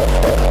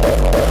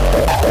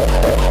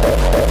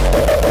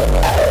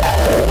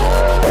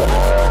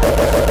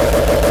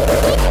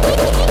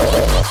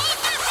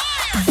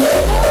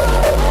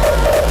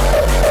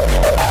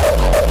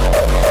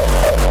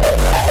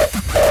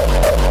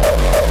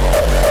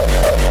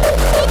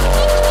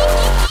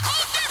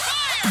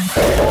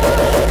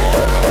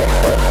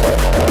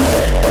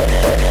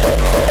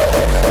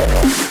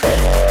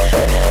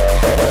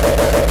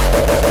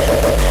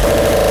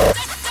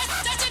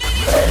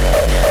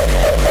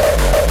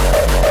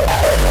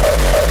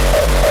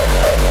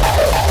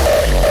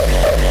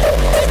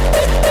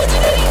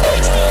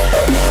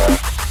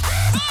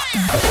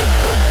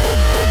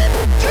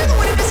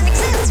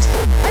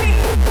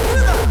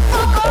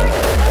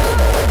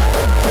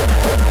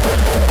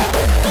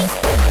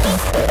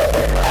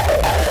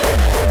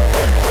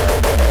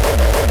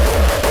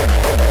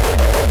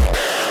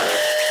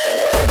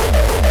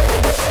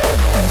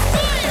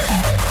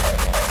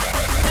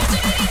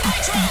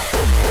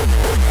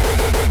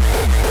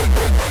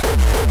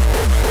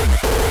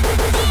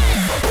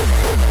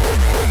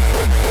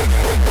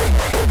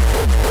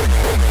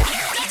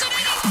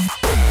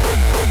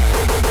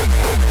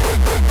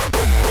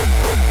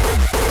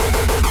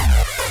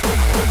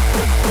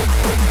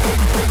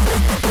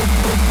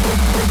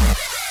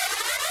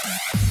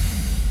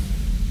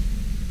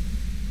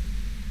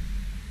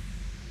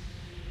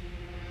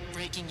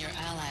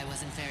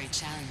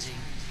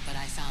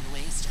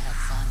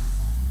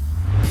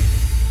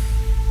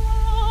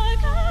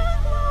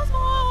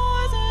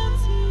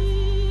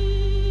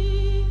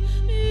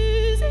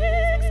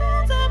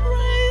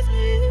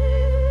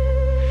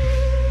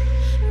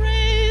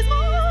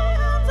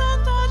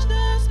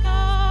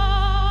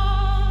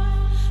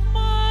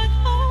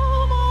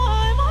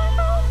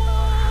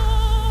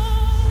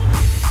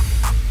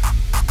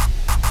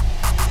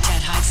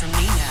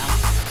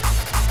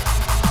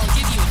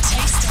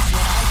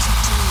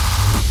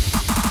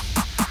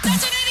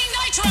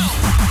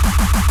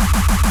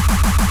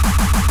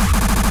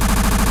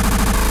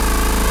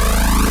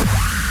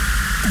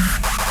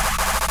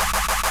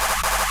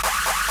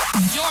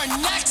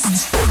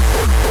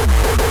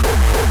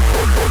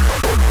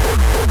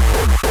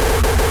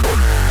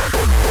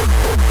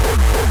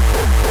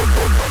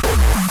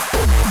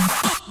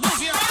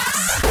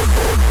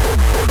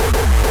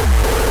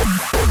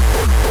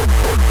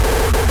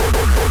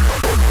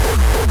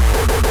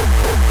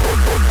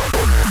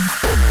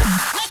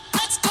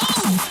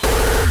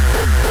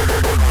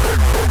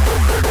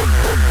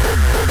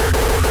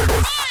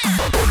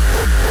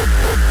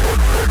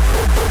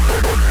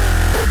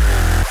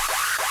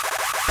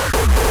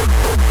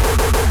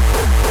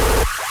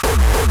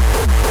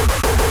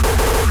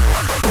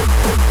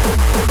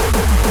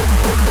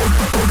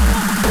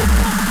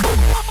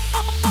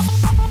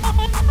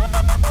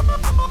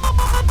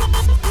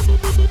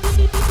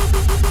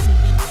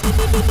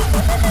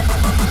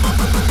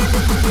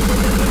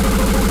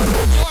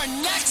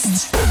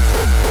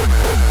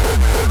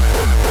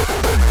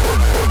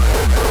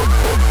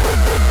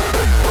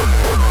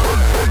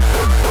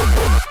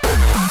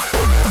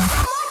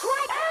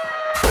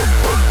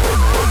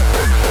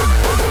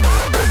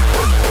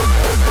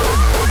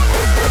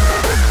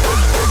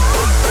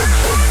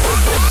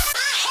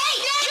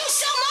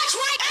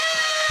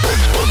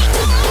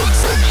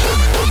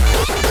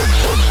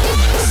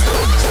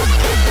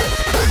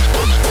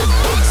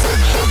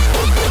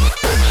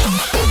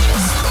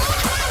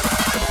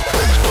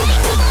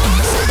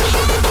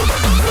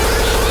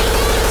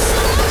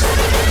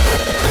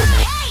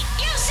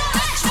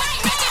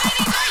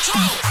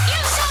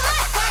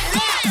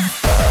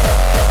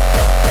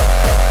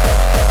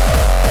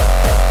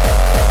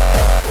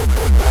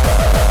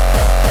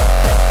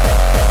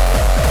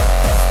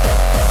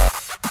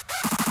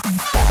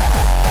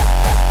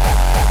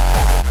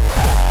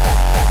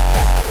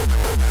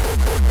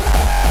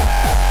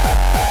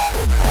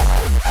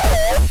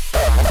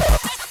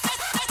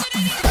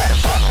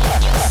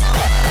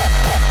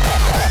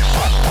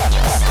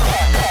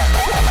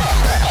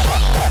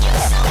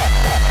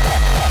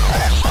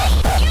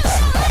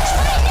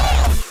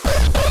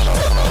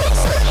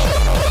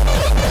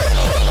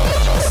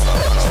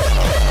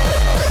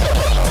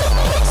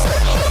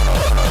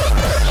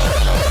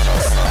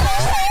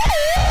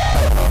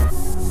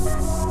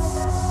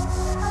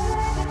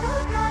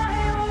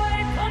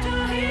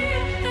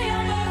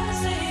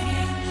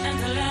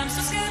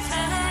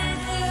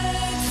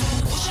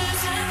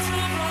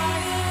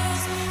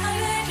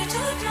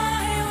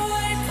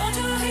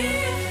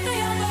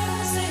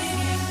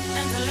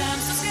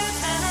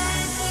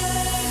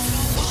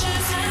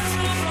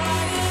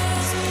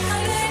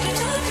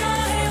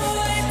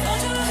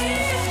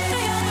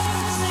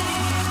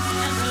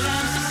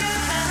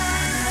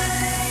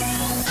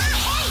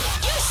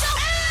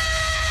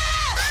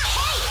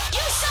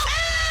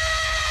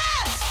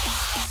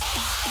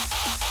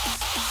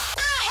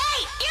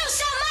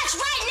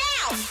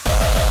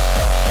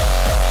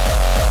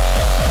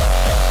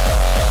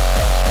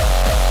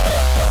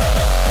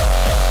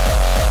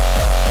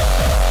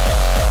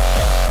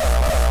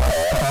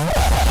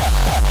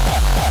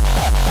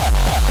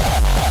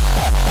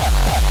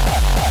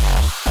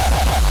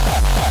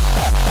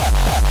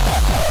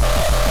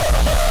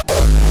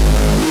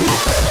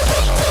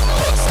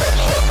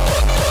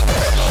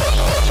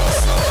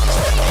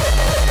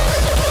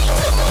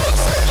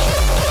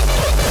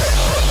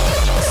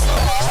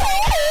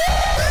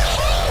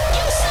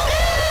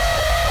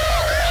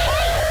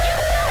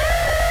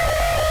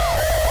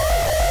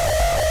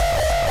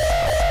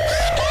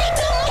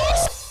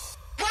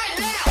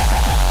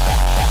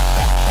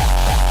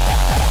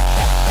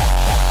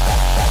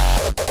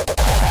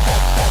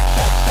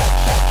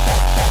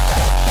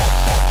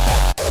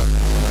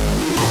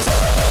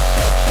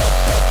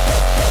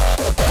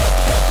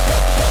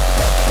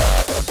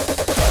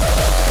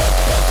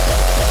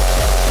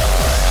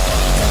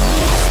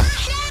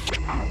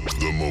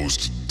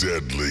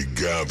 deadly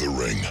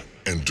gathering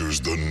enters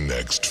the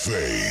next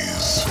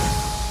phase.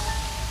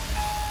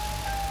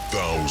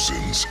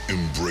 Thousands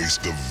embrace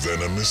the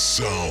venomous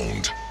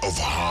sound of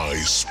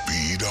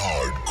high-speed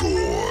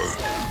hardcore.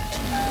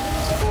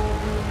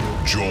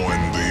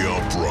 Join the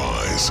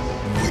uprise.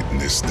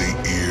 Witness the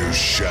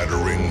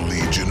ear-shattering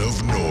legion of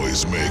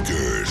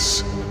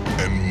noisemakers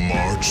and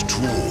march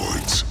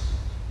towards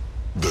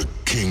the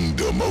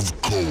kingdom of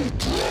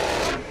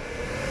Cobra.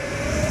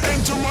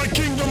 Enter my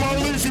kingdom, I'll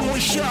leave you in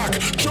shock.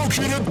 Choke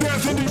you to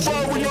death and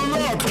devour your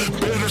luck.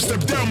 Better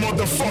step down,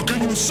 motherfucker,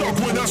 you suck.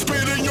 When I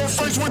spit in your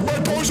face with my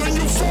poison,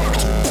 you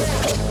fucked.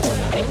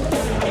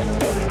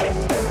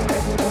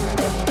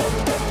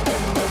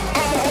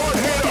 I'm a hard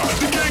hitter,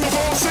 the king of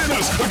all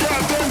sinners. A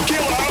goddamn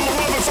killer, I'm a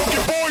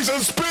motherfucking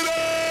poison spitter.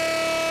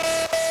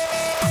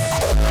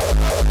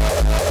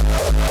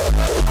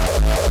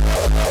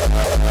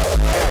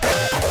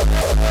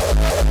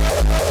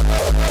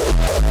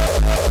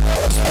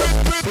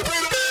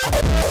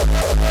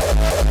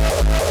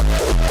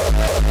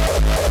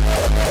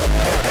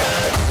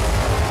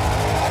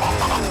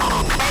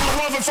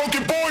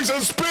 Motherfucking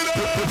poison spitter!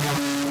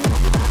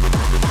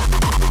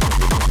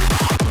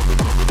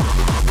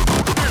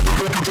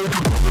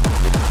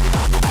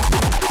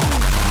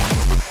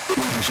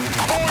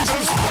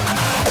 Poison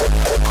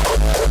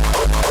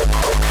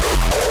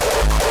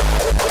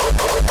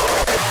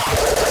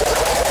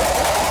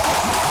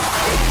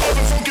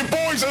motherfucking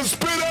poison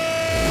spitter!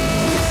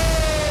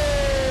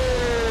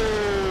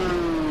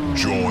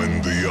 Join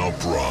the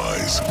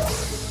uprise.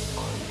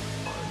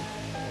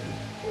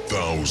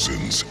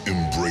 Thousands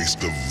embrace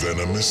the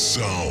venomous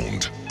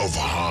sound of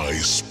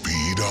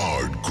high-speed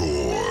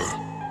hardcore.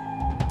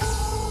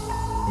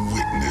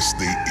 Witness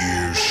the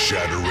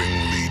ear-shattering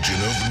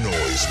legion of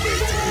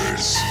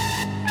noisemakers.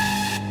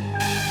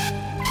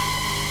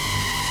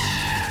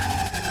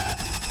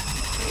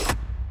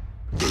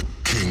 The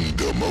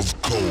kingdom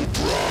of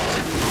Cobra.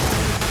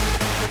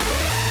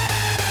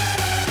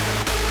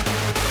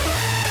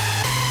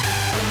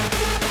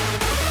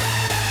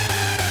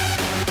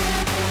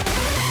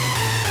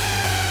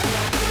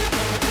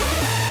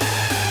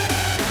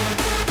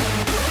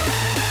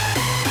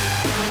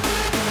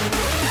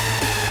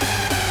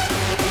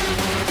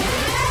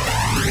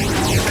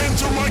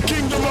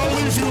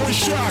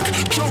 Shock,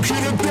 choke you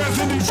to death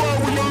and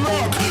devour your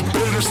luck.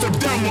 Better step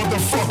down,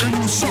 motherfucker,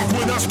 you suck.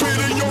 When I spit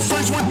in your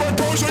face with my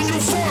poison, you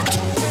fucked.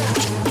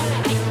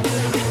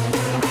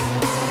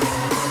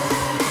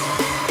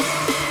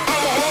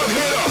 I'm a hard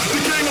hitter, the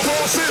king of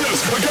all sinners.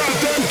 A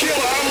goddamn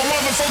killer, I'm a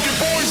motherfucking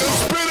poison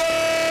spitter.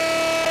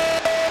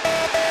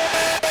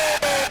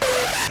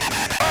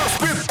 I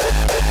spit.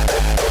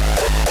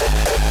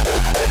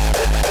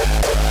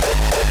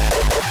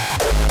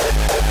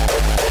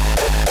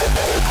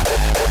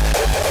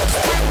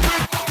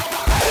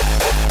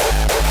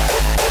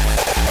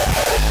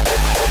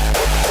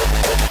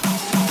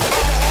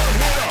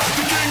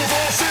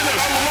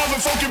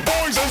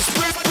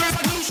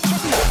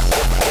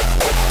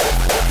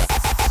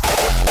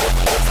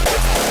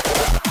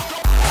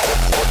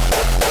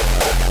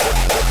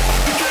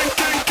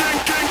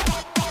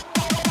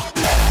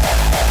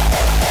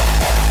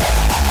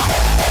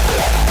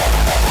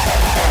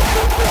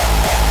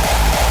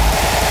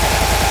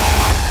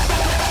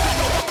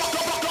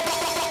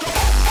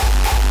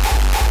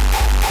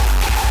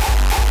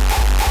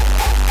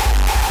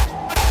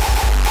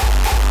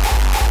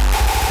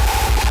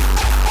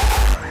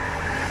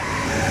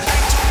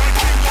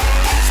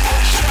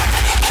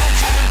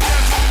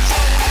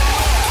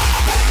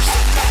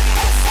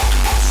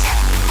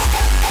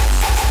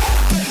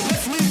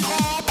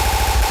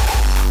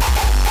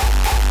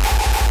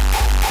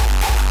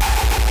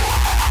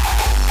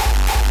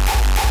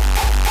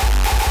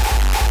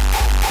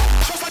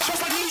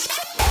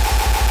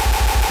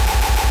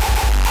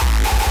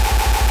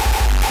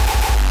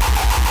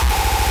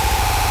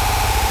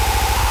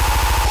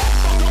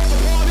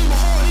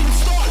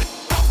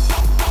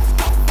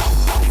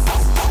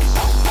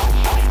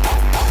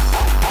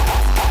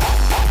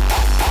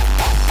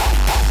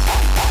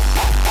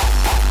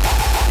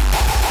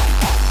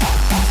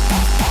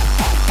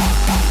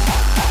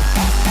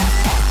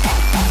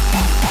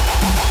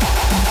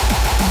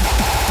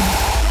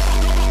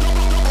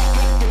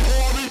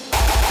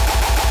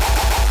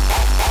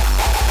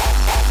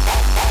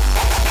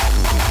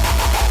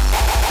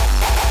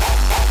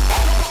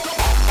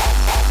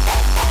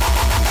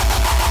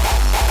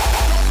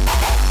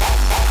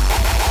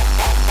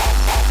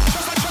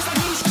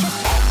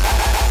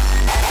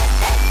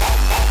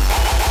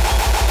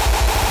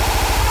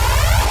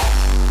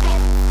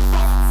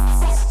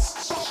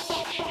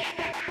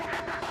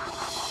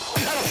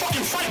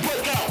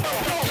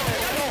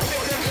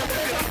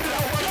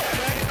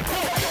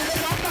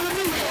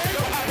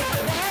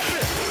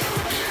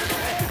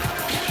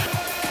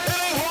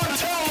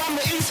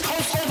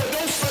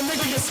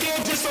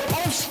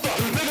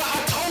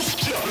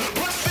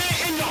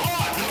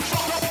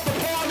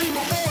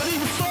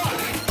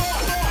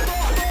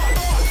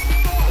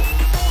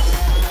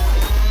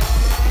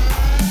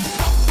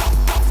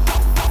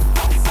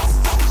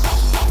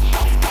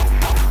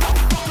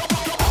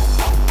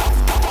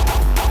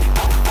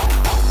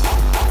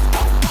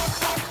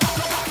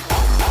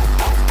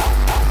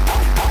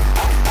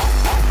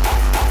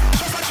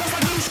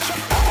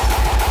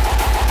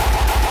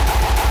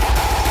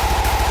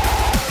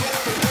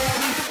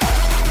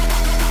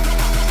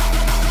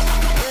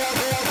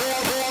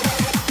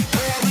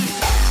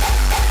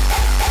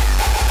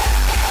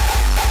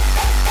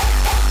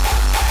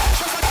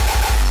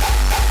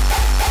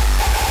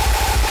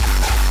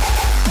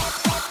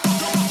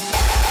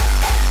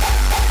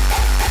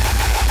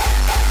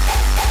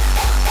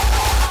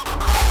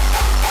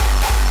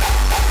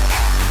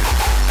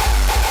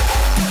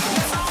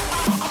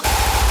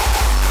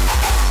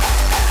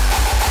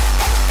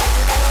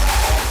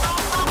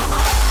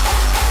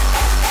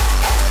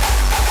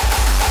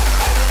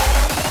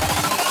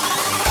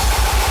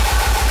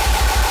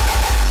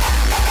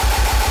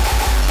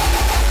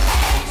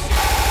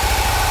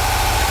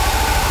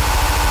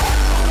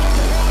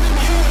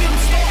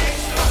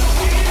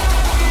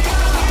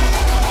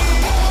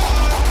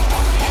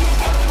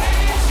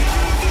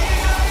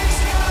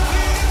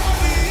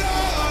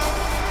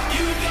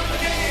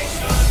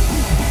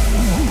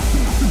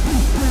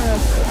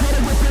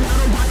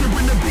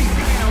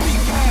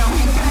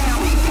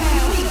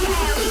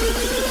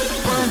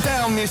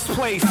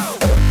 place.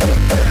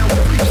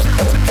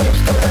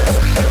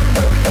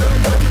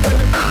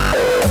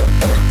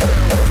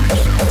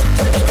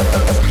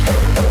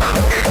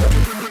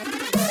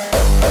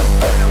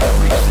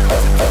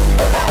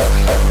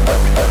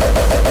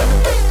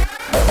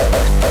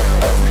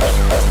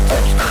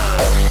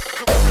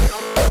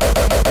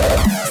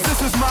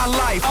 This is my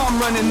life, I'm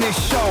running this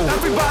show.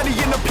 Everybody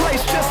in the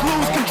place just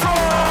lose control.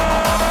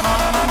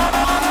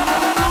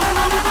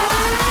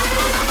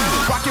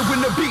 Rock it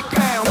when the beat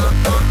pounds.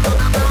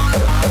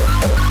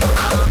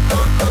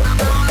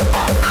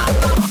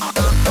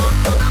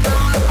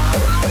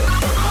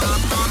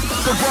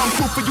 The wrong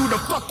crew for you to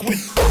fuck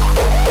with.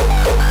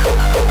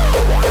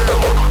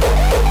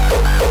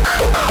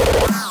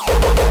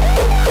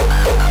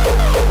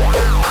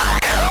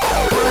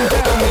 Burn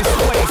down this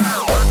place.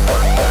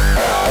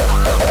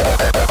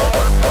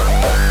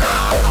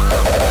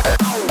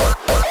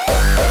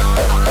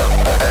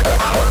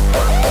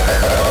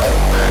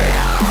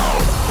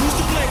 Who's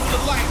to blame for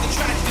the light, the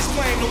tragedy's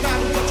claim? No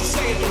matter what you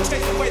say, it don't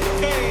take away the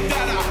pain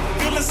that I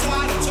feel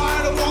inside. I'm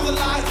tired of all the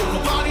lies, don't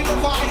nobody know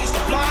why. It's the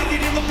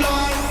blinded in the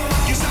blind.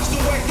 Guess that's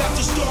the way that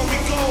the story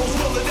goes.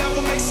 Will it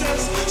ever make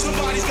sense?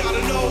 Somebody's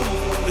gotta know.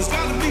 There's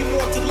gotta be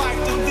more to life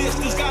than this.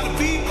 There's gotta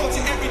be more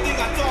to everything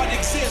I thought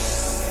exists.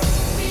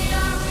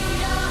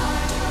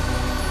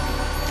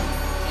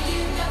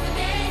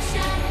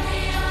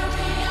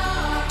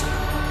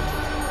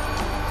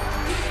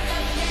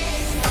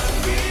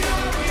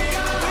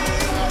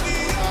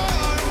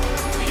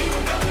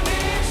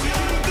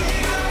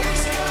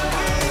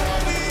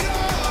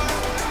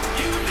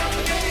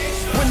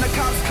 When the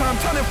cops come,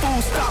 tell them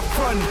fools stop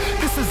frontin'.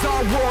 This is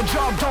our world,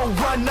 y'all don't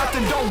run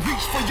nothing. Don't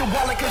reach for your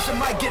wallet cause you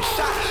might get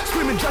shot.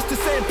 Screaming justice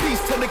and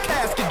peace till the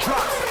casket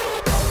drops.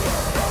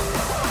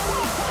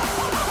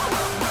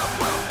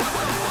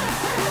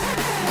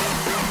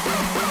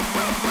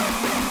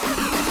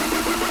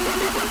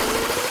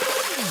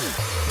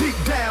 Deep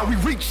down, we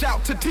reach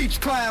out to teach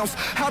clowns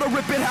how to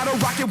rip it, how to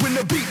rock it when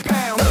the beat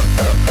pounds.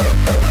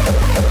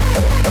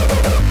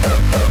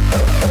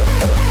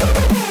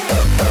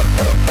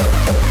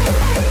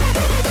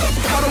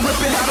 How to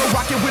rip it, how to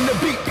rock it when the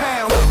beat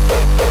pounds.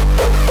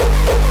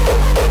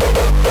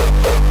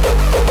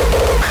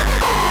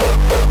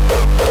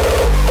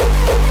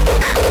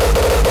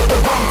 The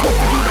wrong group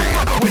for you to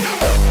fuck with.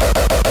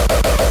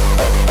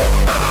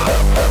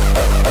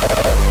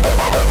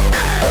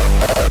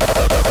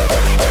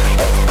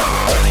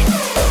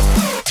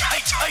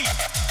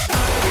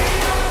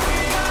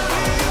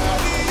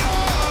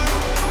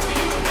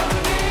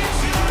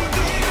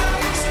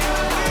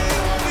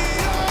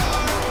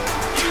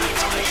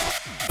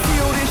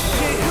 Feel this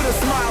shit, put a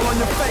smile on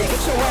your face.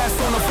 Get your ass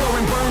on the floor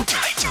and burn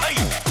tight, tight.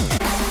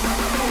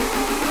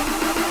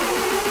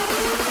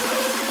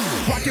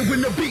 Rock it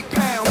when the beat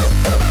pounds.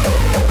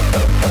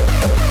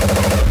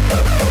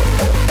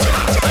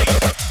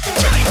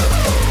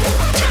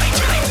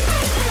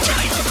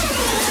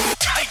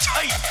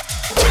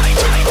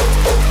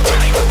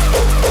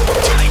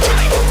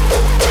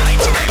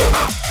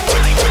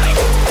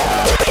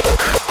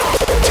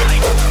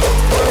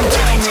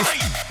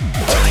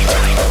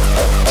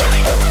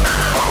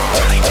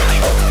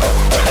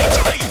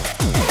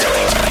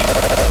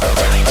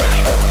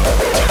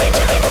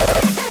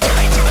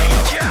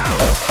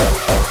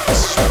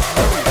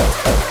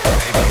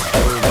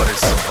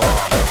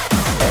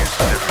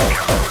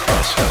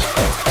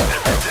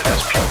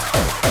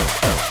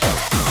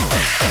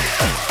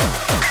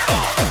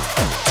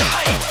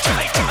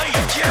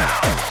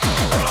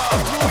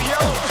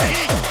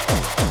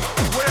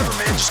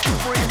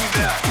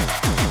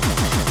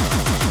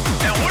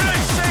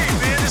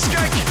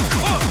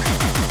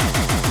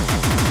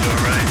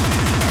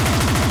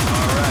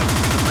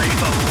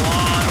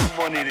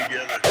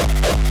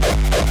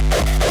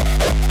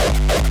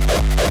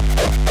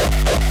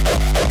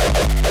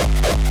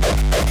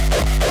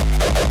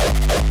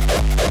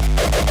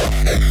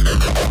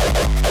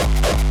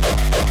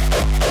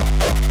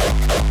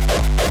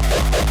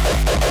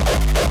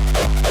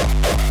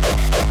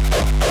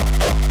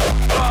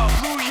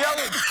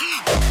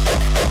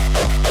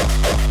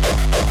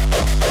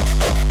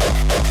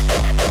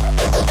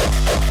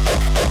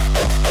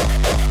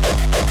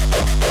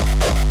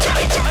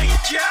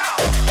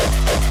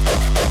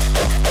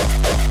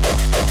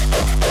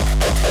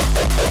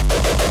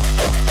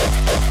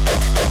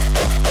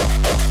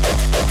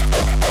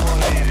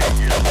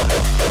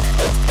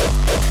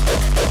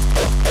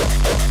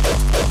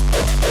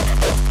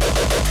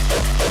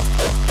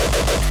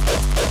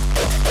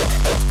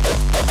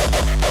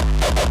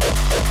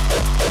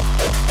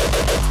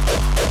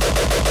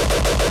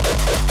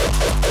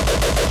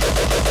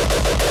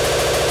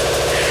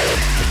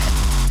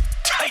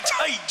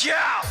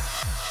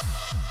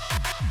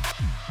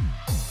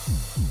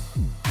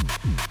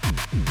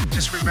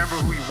 Just remember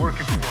who you're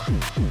working for.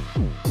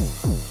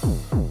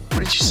 What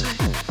did you say?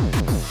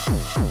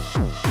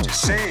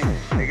 Just saying,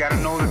 they gotta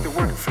know that they're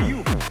working for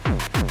you.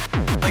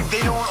 Like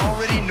they don't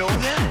already know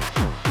that?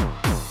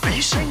 Are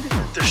you saying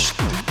that they're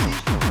stupid?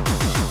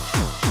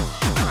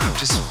 No, I'm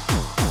just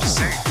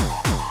saying.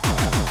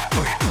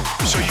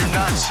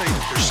 saying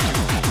that they're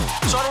stupid.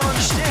 So I don't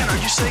understand. Are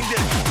you saying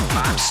that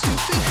I'm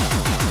stupid?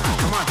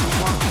 Come on,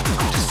 Tupac.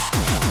 I'm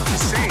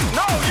just saying.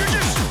 No, you're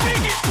just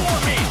speaking for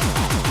me.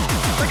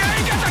 Like I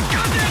ain't got the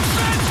goddamn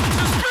sense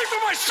to speak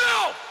for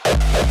myself.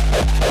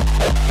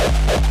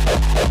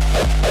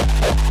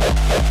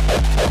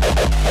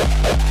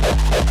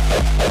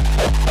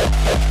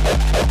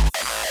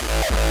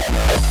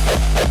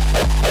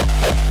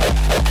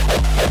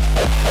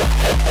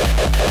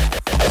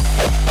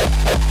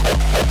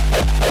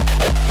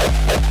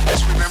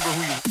 Just remember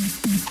who you.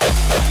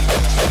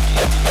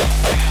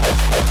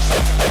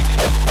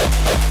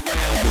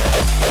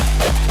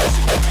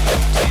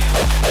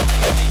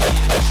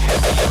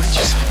 What did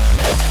you say?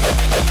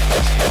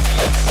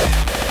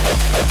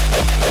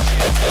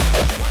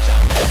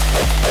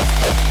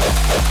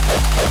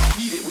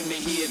 Beat it when they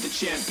hear the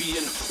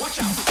champion. Watch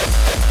out.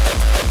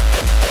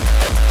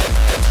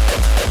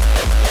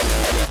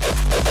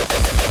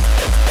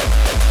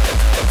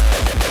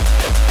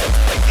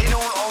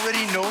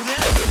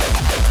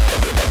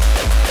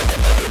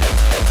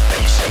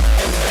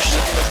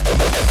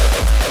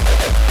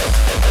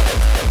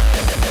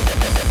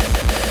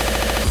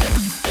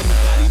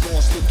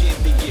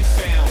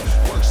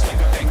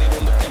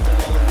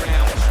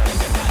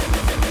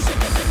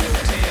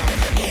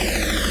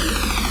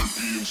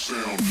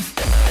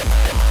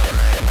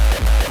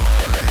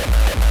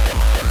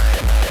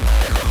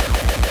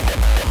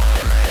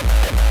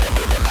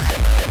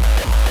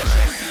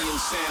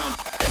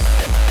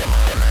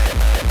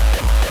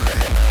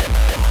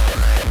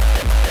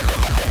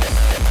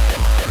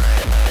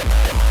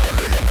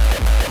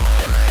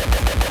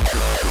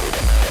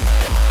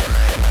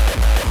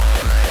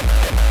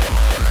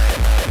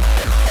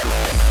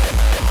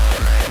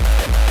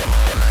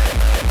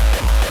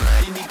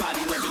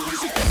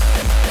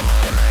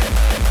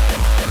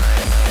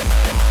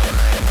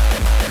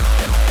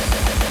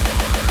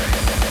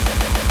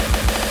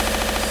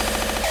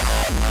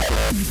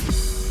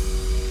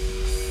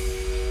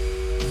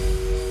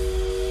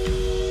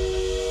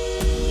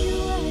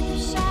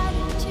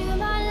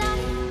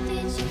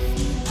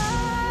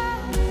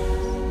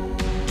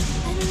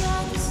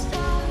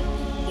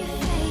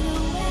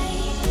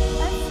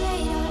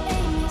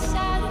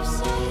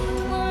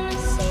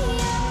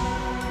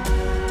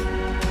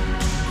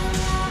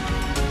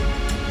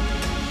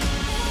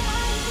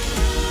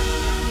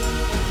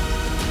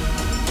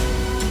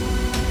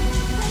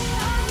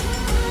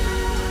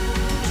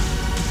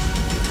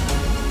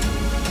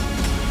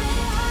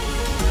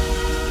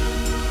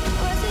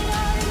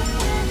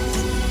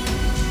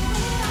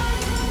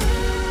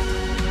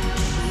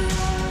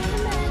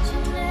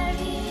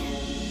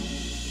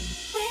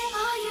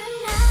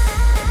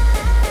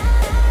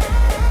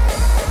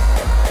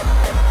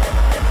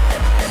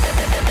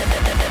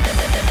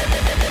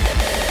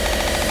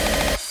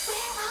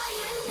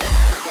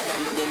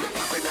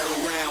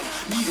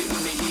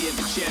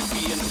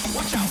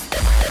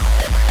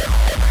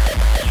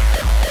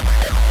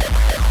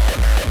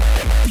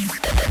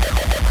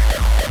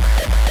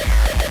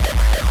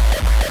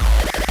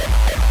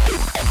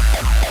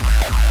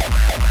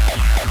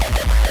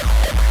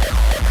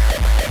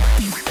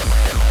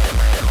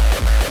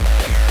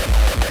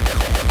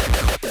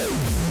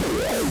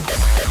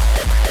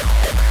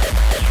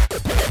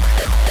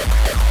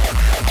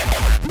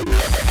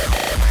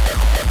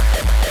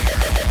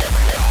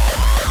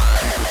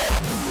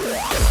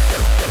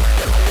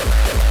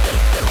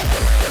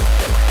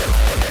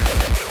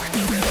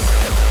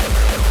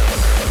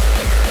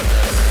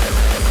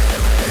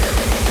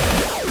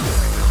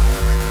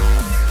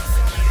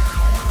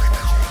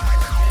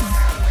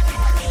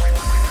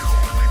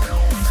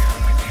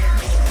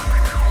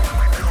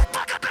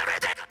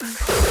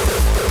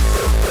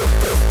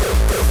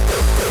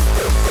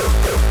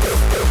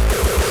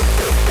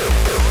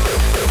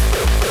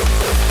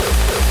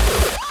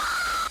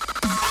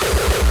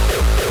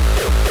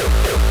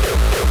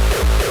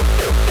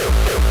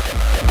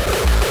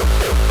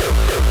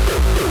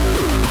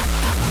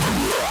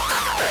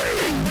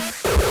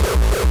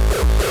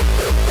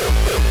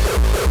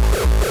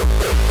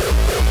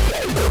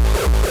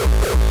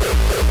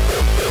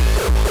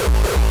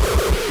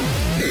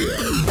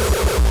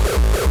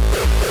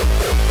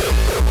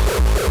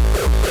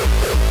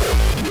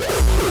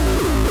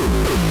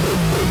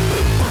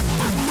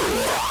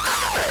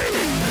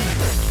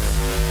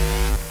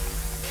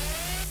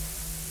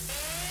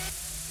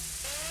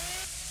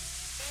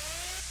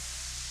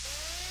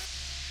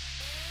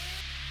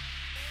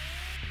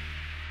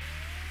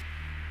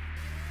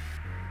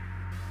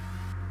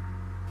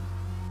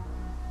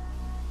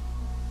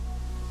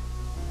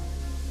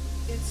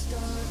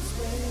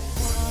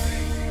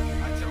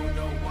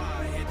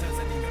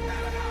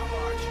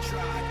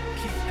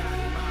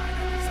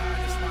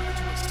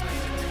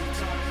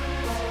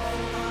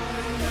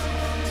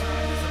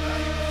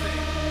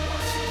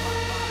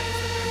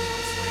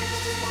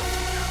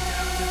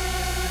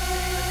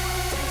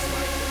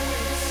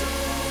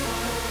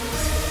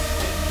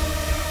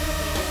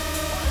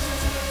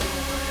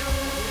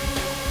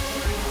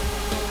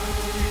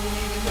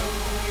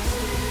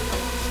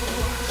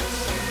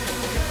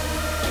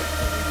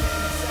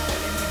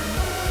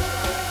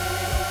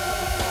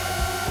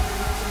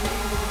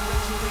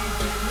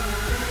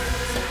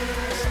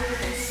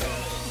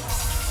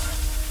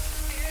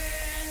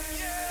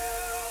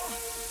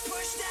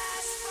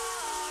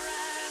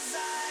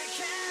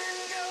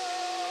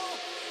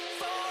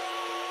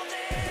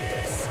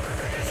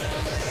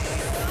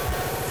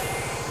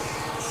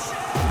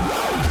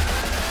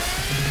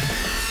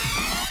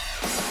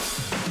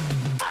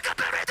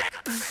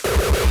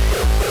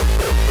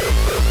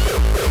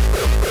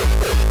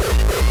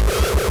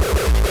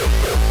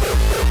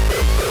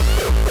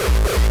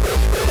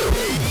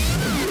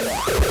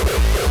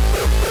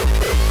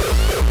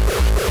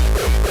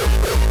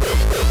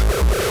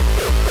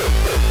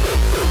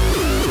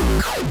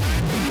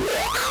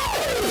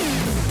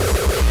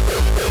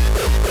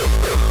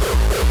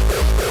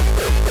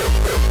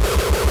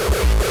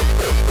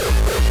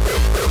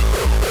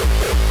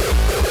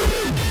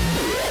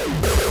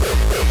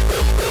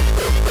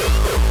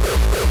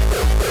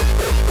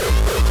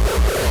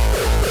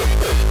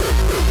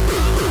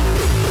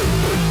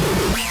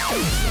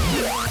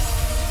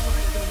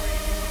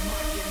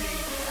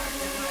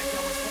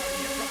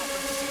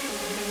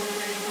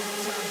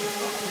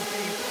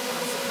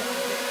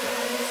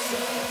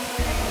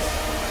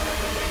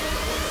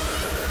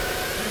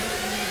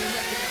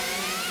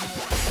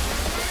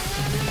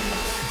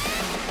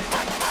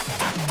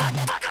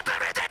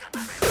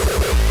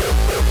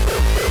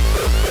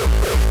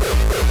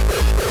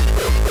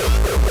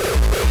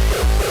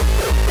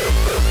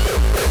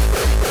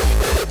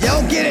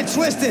 it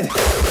twisted.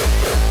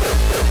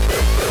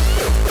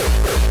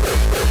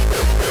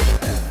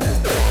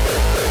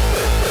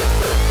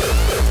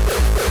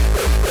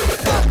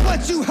 Fuck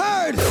what you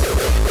heard.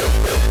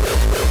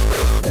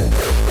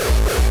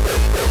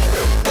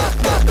 Fuck,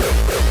 fuck.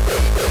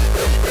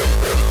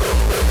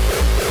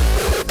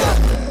 Fuck,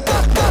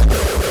 fuck, fuck.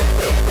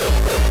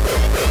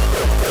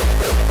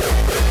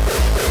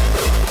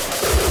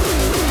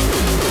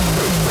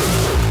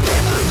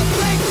 Get out the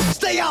plane,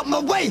 stay out my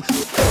way.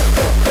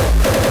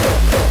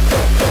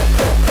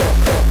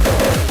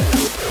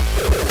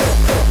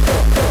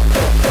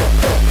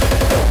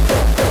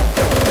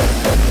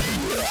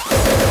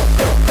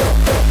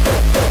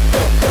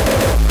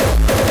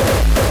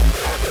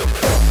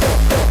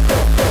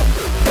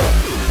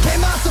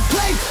 Came out to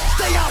play,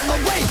 stay out my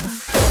way.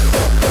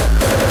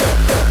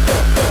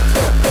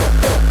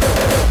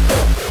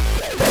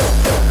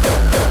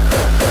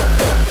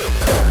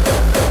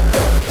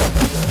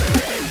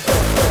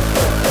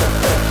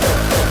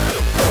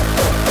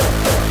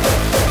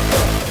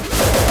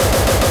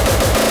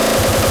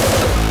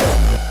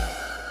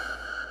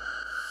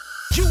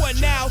 You are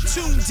now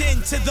tuned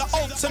in to the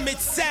ultimate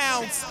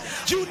sounds.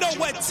 You know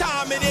what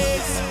time it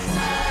is.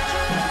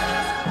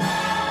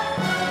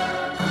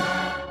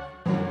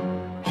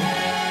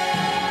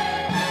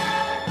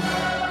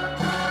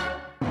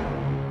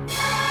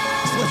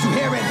 That's what you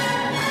hearing.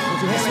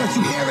 That's what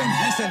you hearing.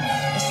 Listen.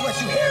 That's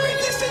what you hearing.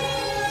 Listen.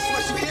 That's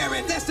what you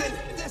hearing. Listen.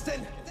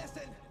 Listen.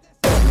 Listen.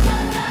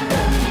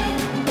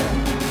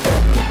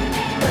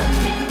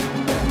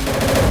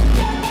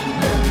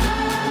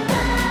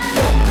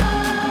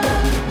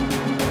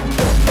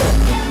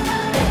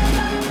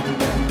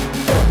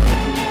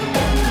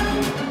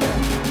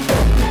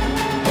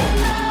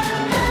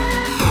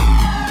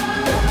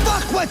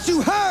 Fuck what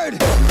you heard.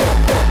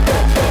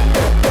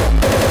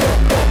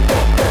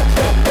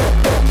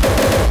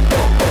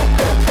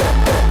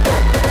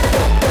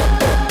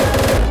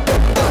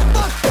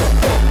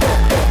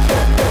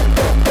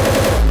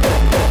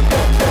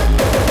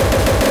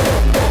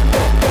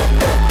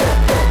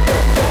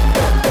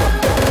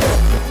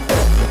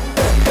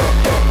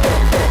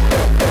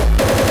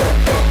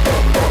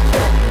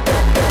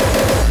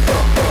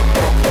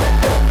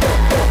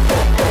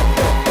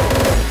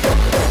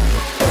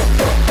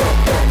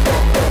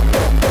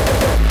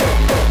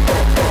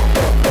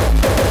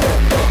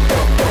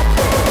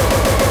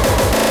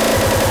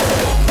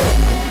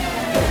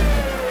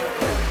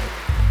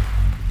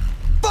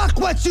 Fuck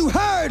what you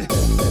heard.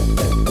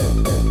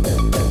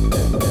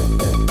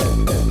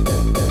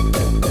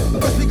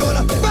 First we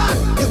gonna rock,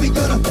 then we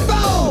gonna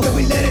roll, then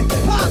we let it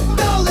pop,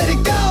 don't let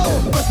it go.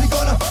 First we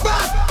gonna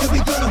rock, then we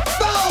gonna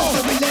roll,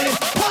 then we let it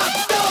pop,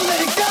 don't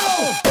let it go.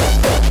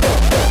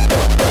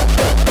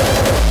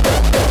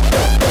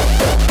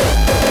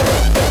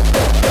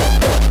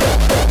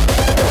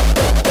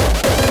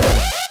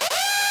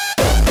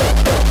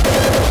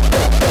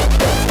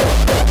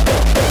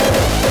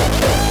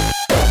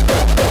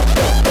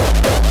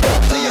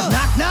 So you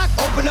knock knock,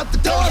 open up the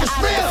door, it's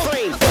real.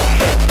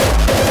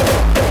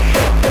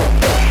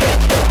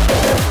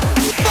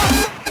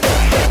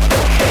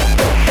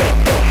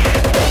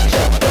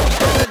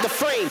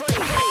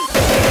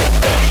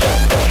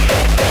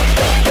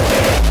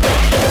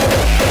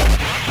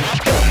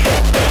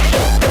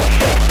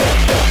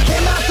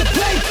 Came out to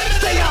play,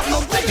 stay out my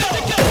way.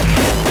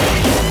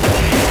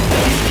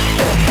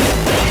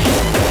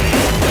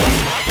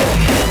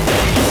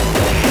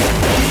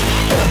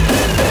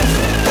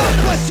 Fuck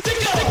what you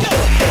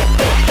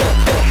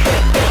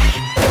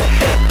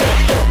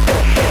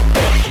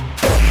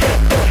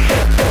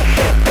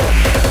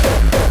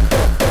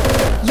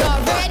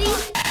Y'all ready?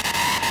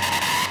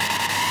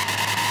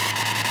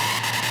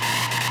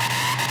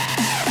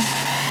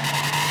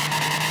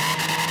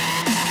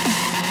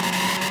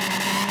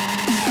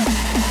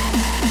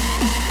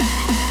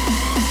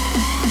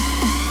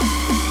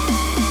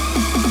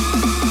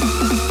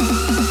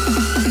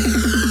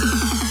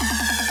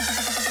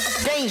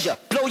 Danger,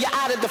 blow you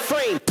out of the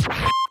frame.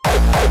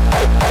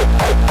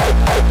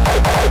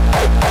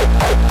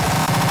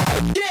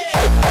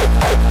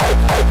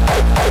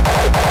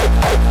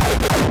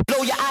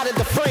 Blow you out of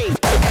the frame.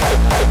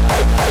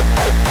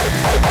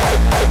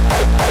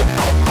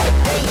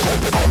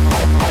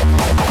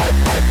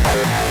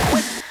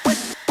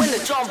 When the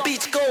drum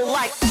beats go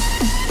like.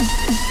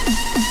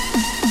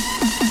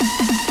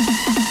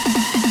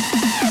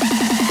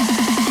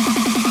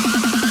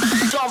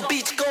 Drum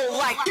beats go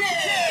like.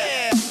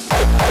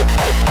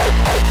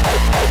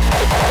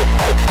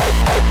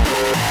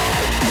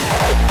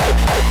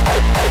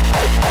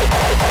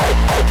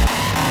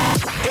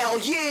 Hell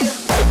yeah.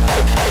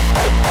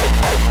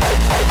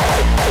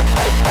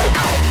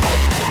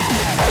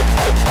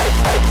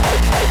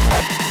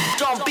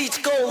 Drum beats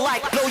go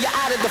like blow you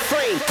out of the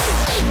frame.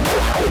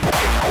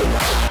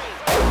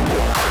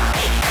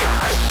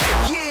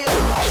 Yeah.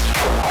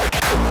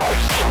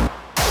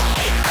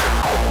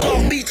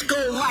 Drum beats go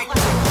like.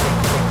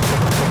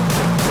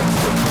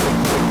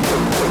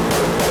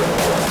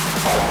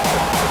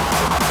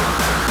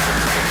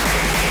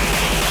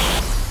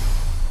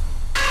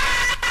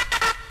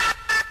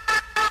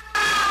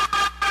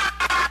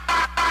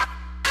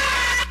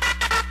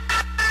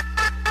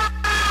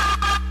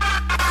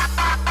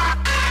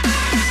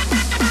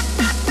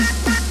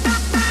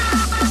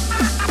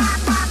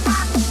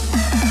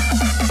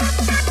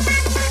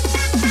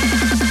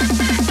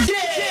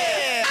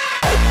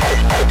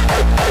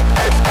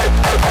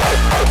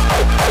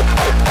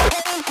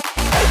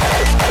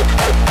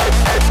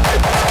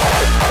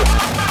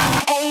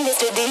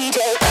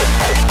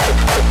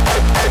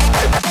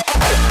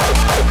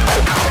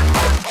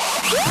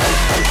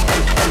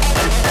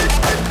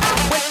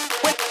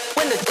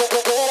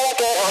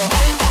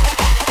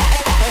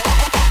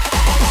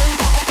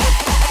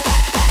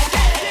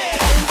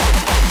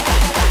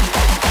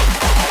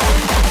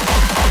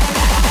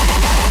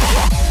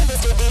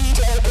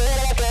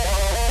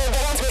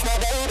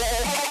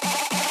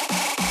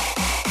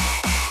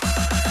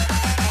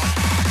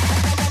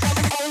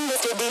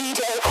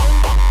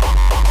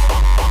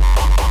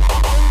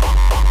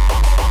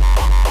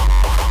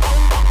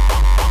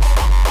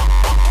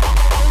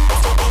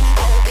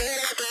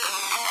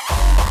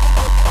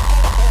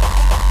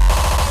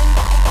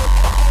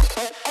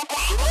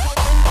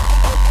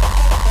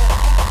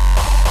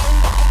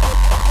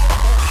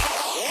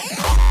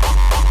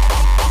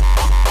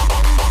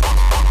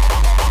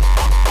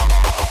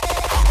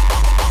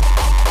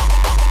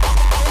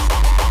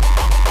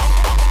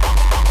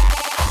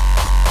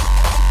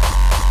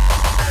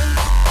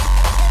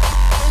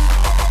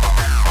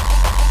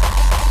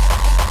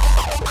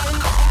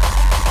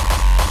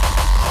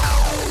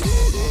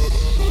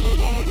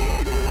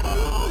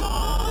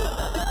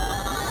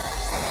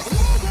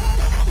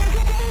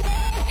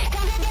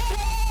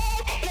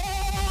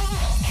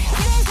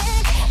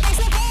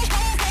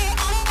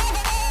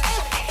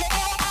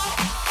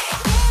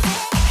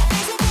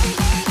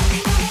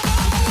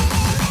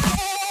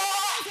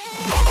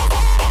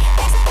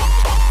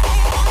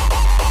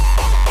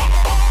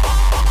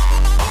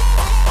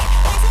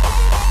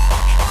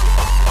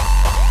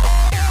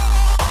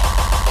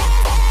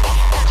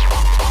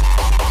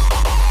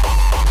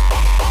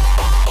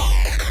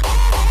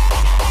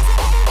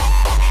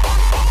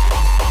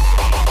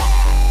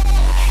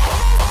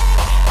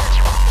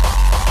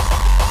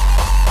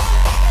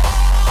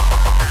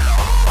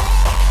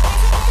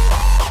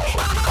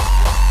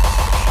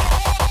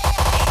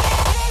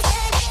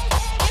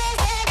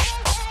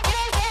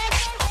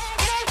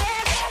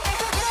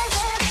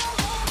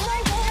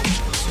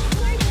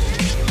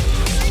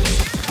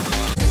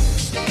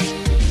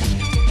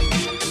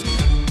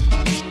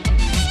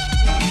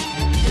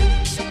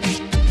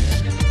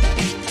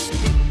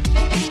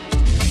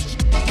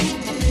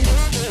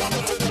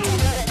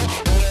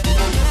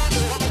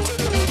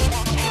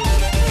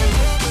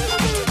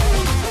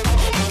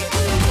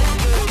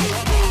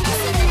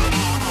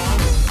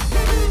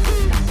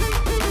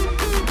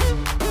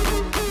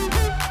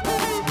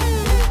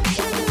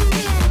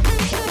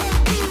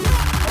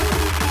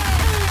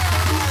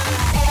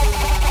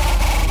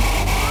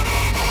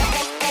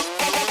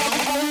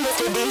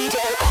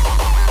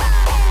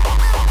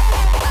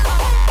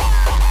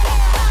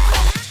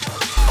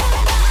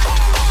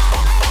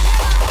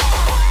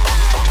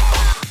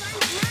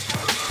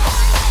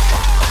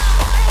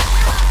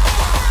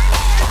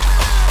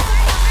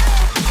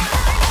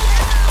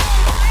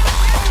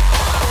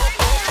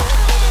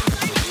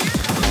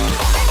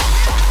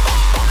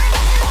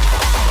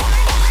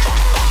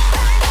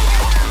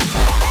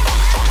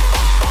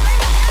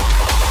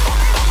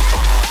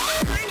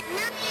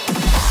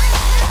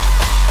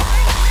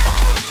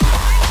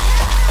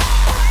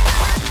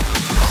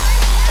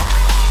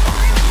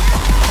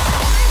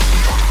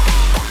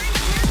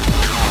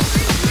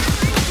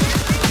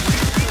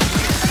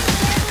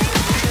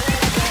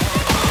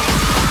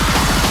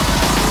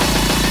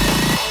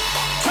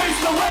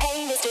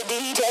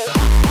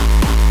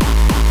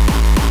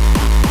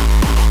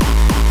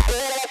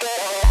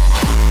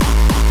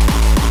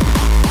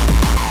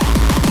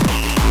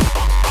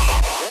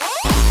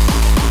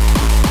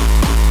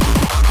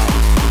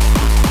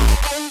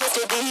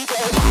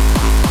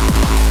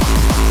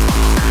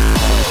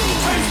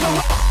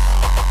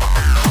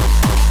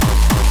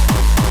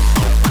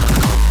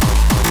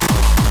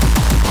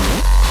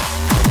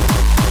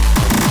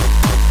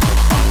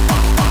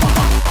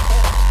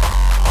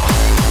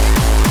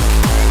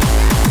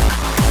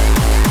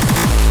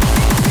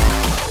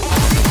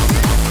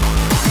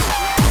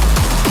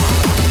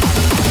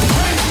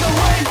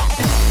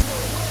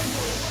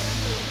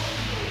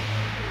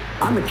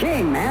 I'm the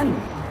king, man.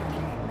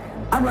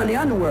 I run the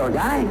underworld,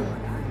 guy.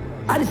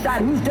 I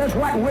decide who does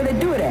what and where they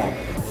do it at.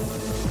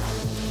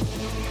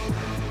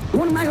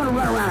 What am I going to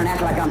run around and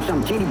act like I'm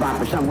some cheaty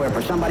bopper somewhere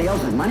for somebody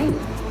else's money?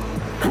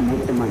 I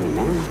make the money,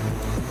 man.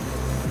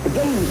 The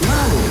game's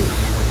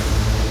mine.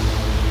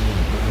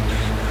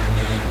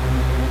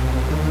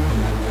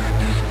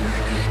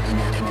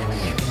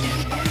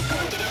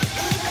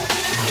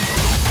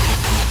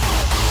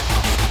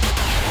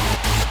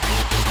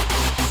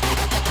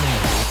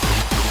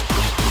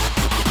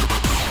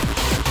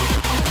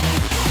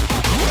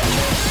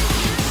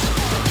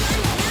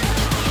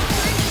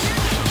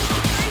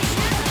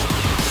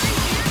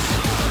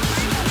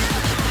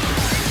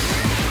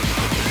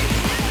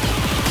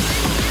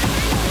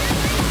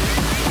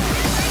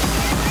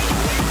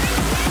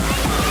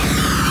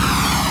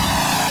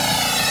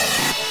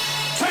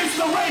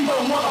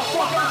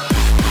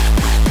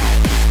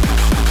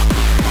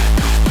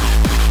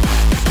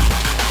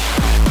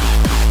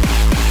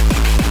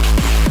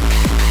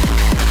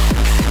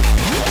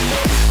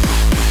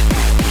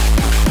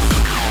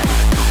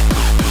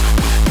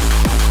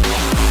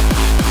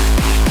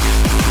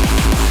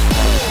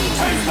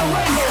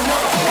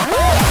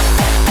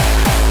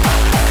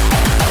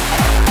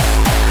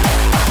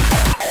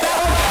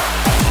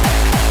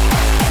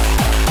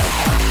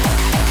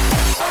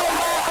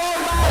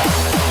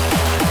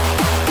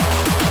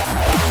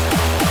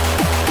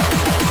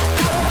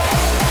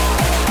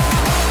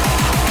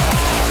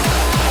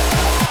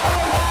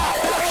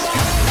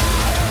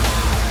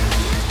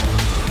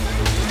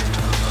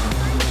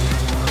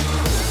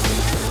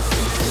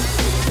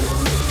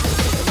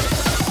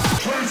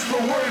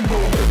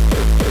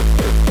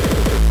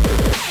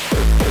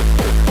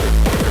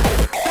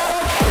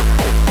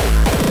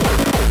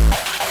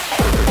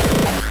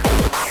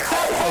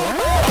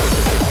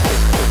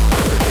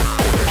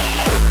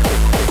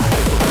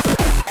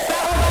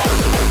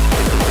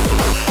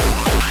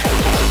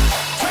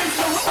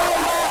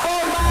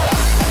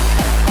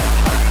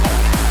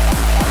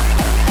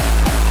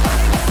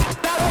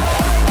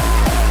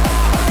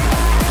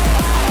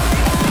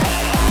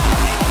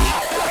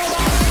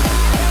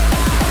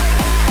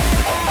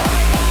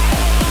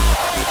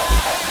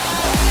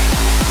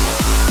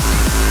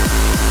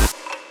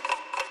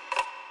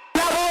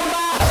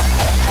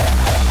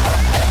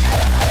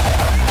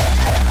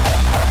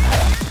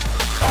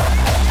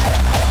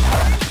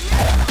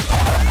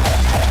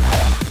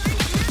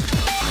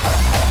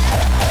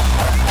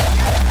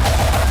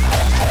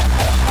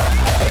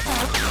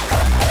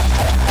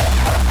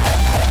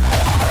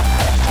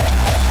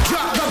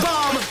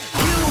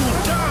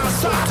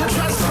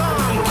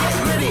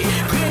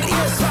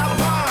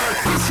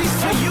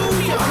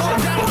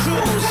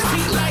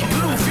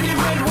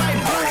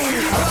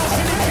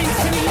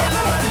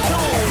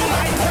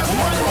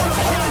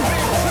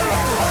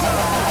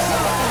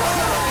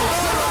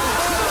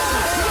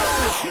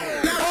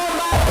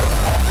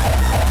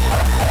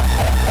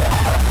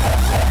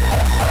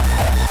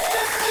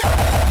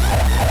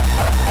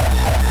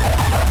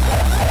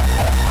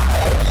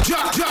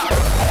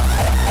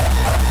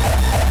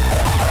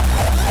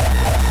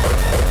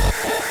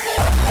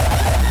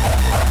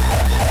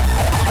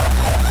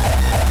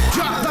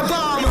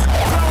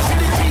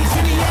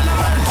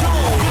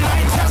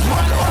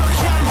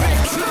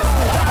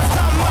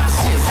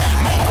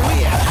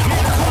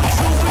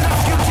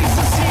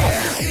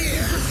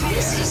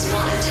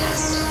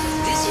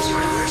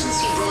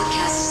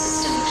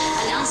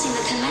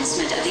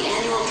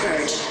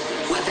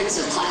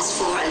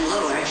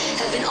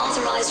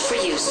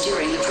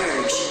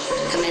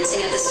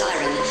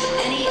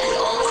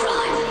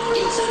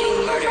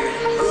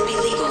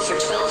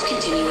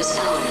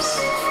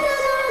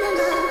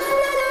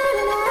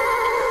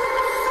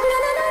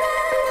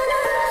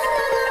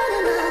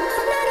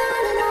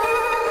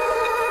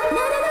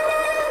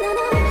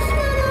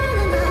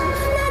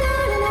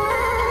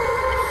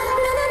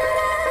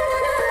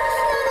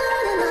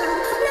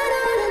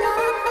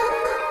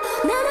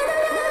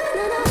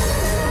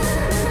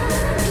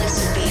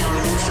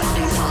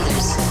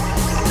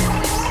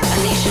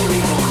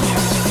 Reborn.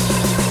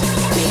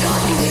 May God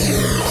be with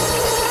you.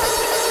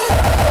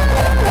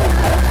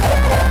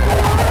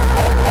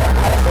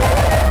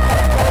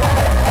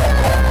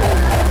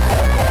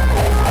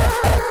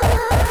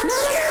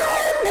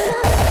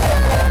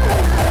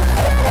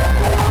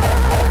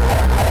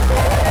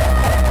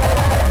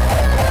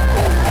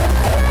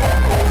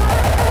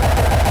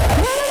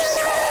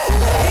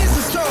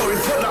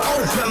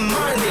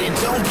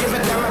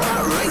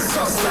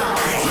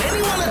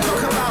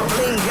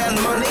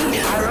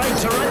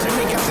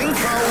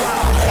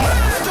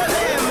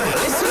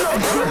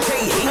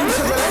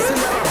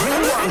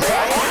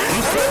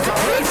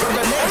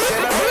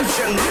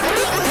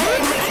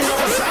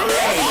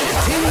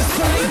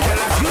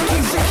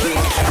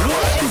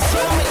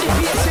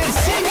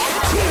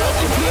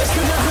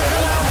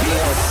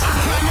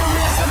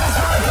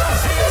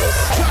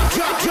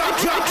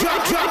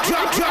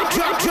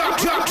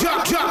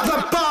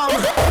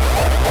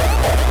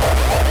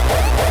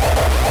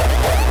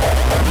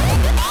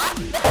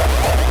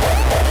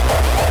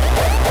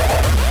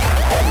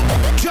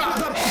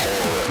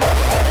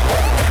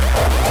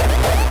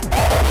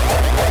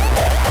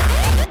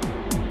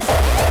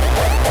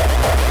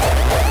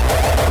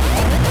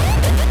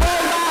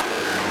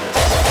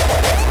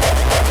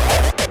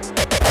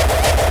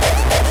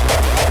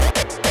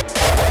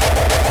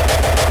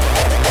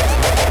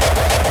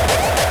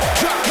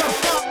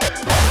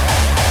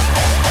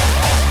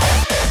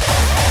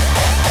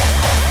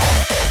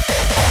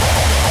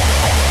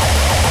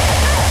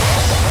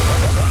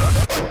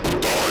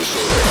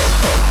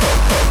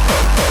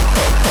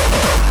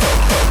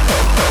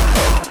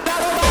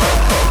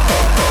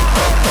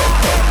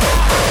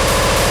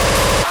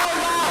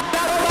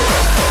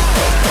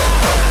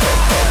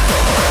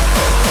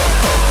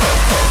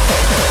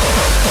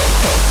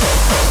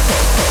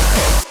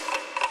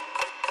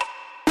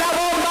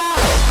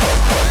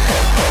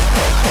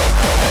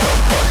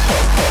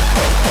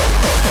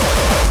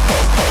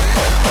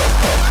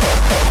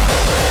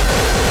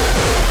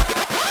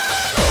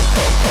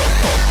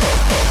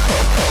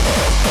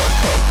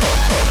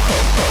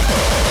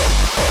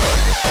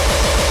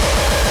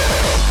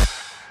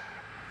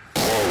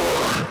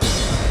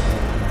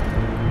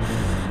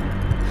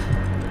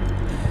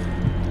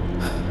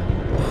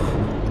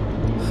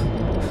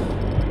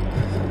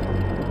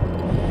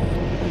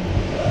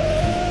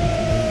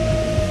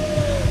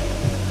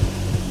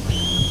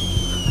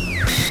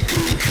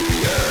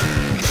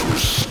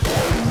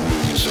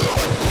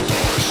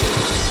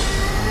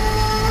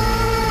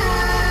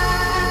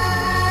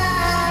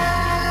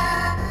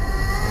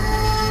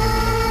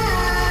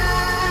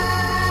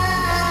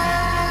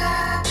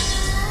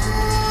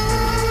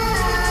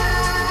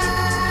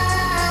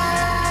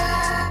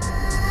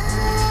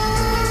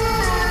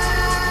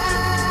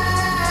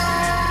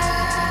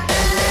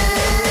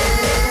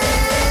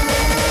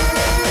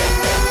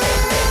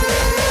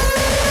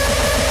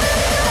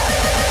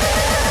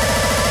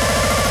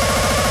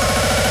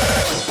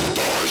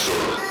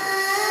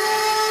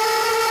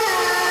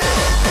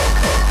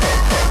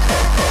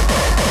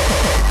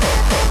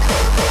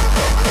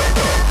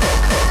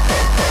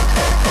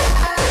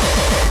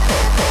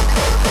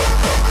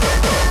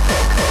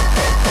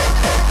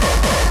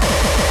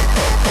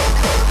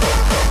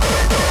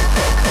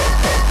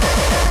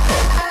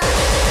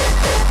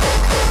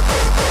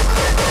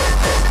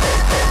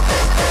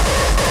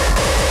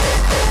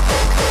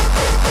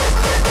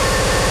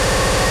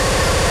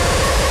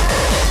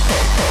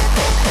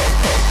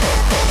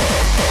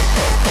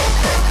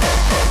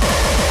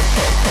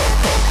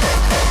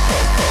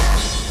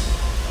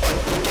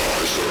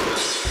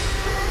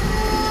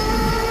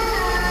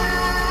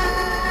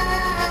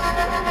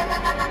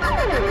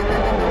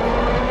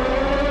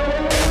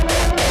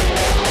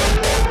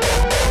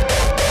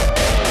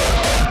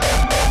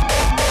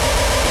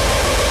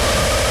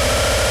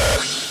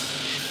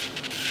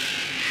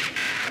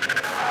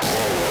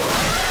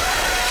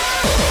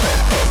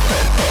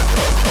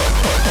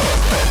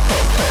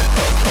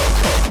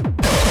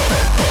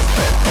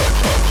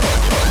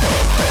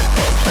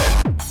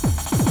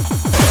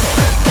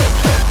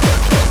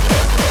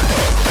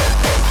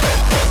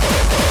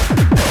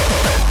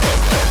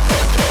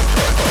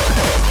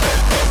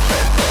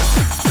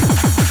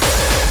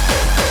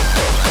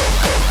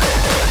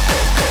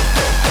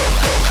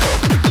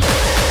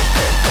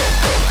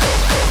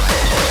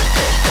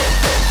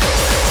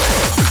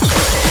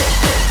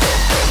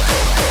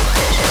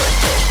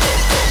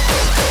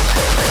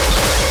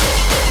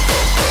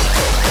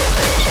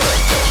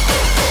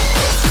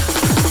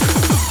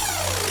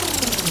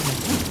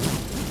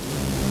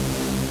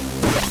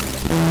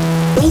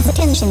 Please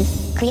attention.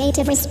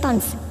 Creative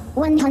response.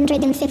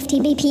 150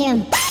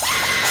 BPM.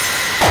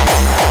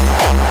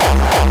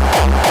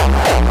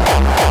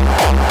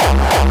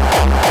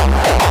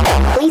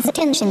 Please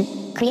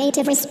attention.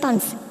 Creative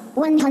response.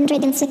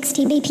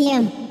 160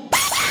 BPM.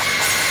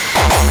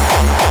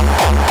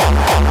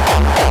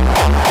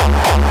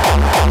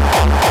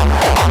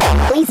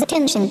 Please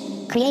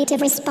attention.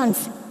 Creative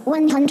response.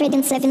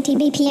 170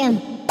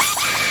 BPM.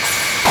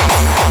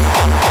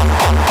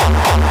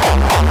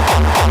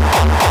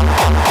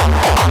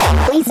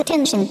 Please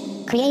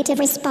attention. Creative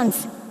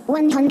response.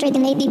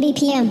 180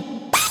 BPM.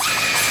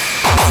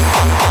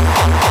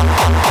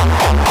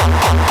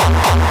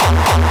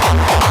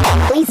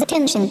 Please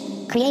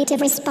attention.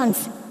 Creative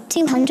response.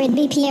 200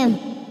 BPM.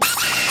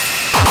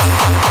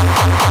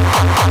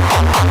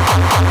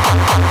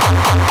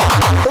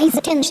 Please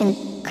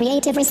attention.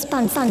 Creative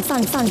response. Fun.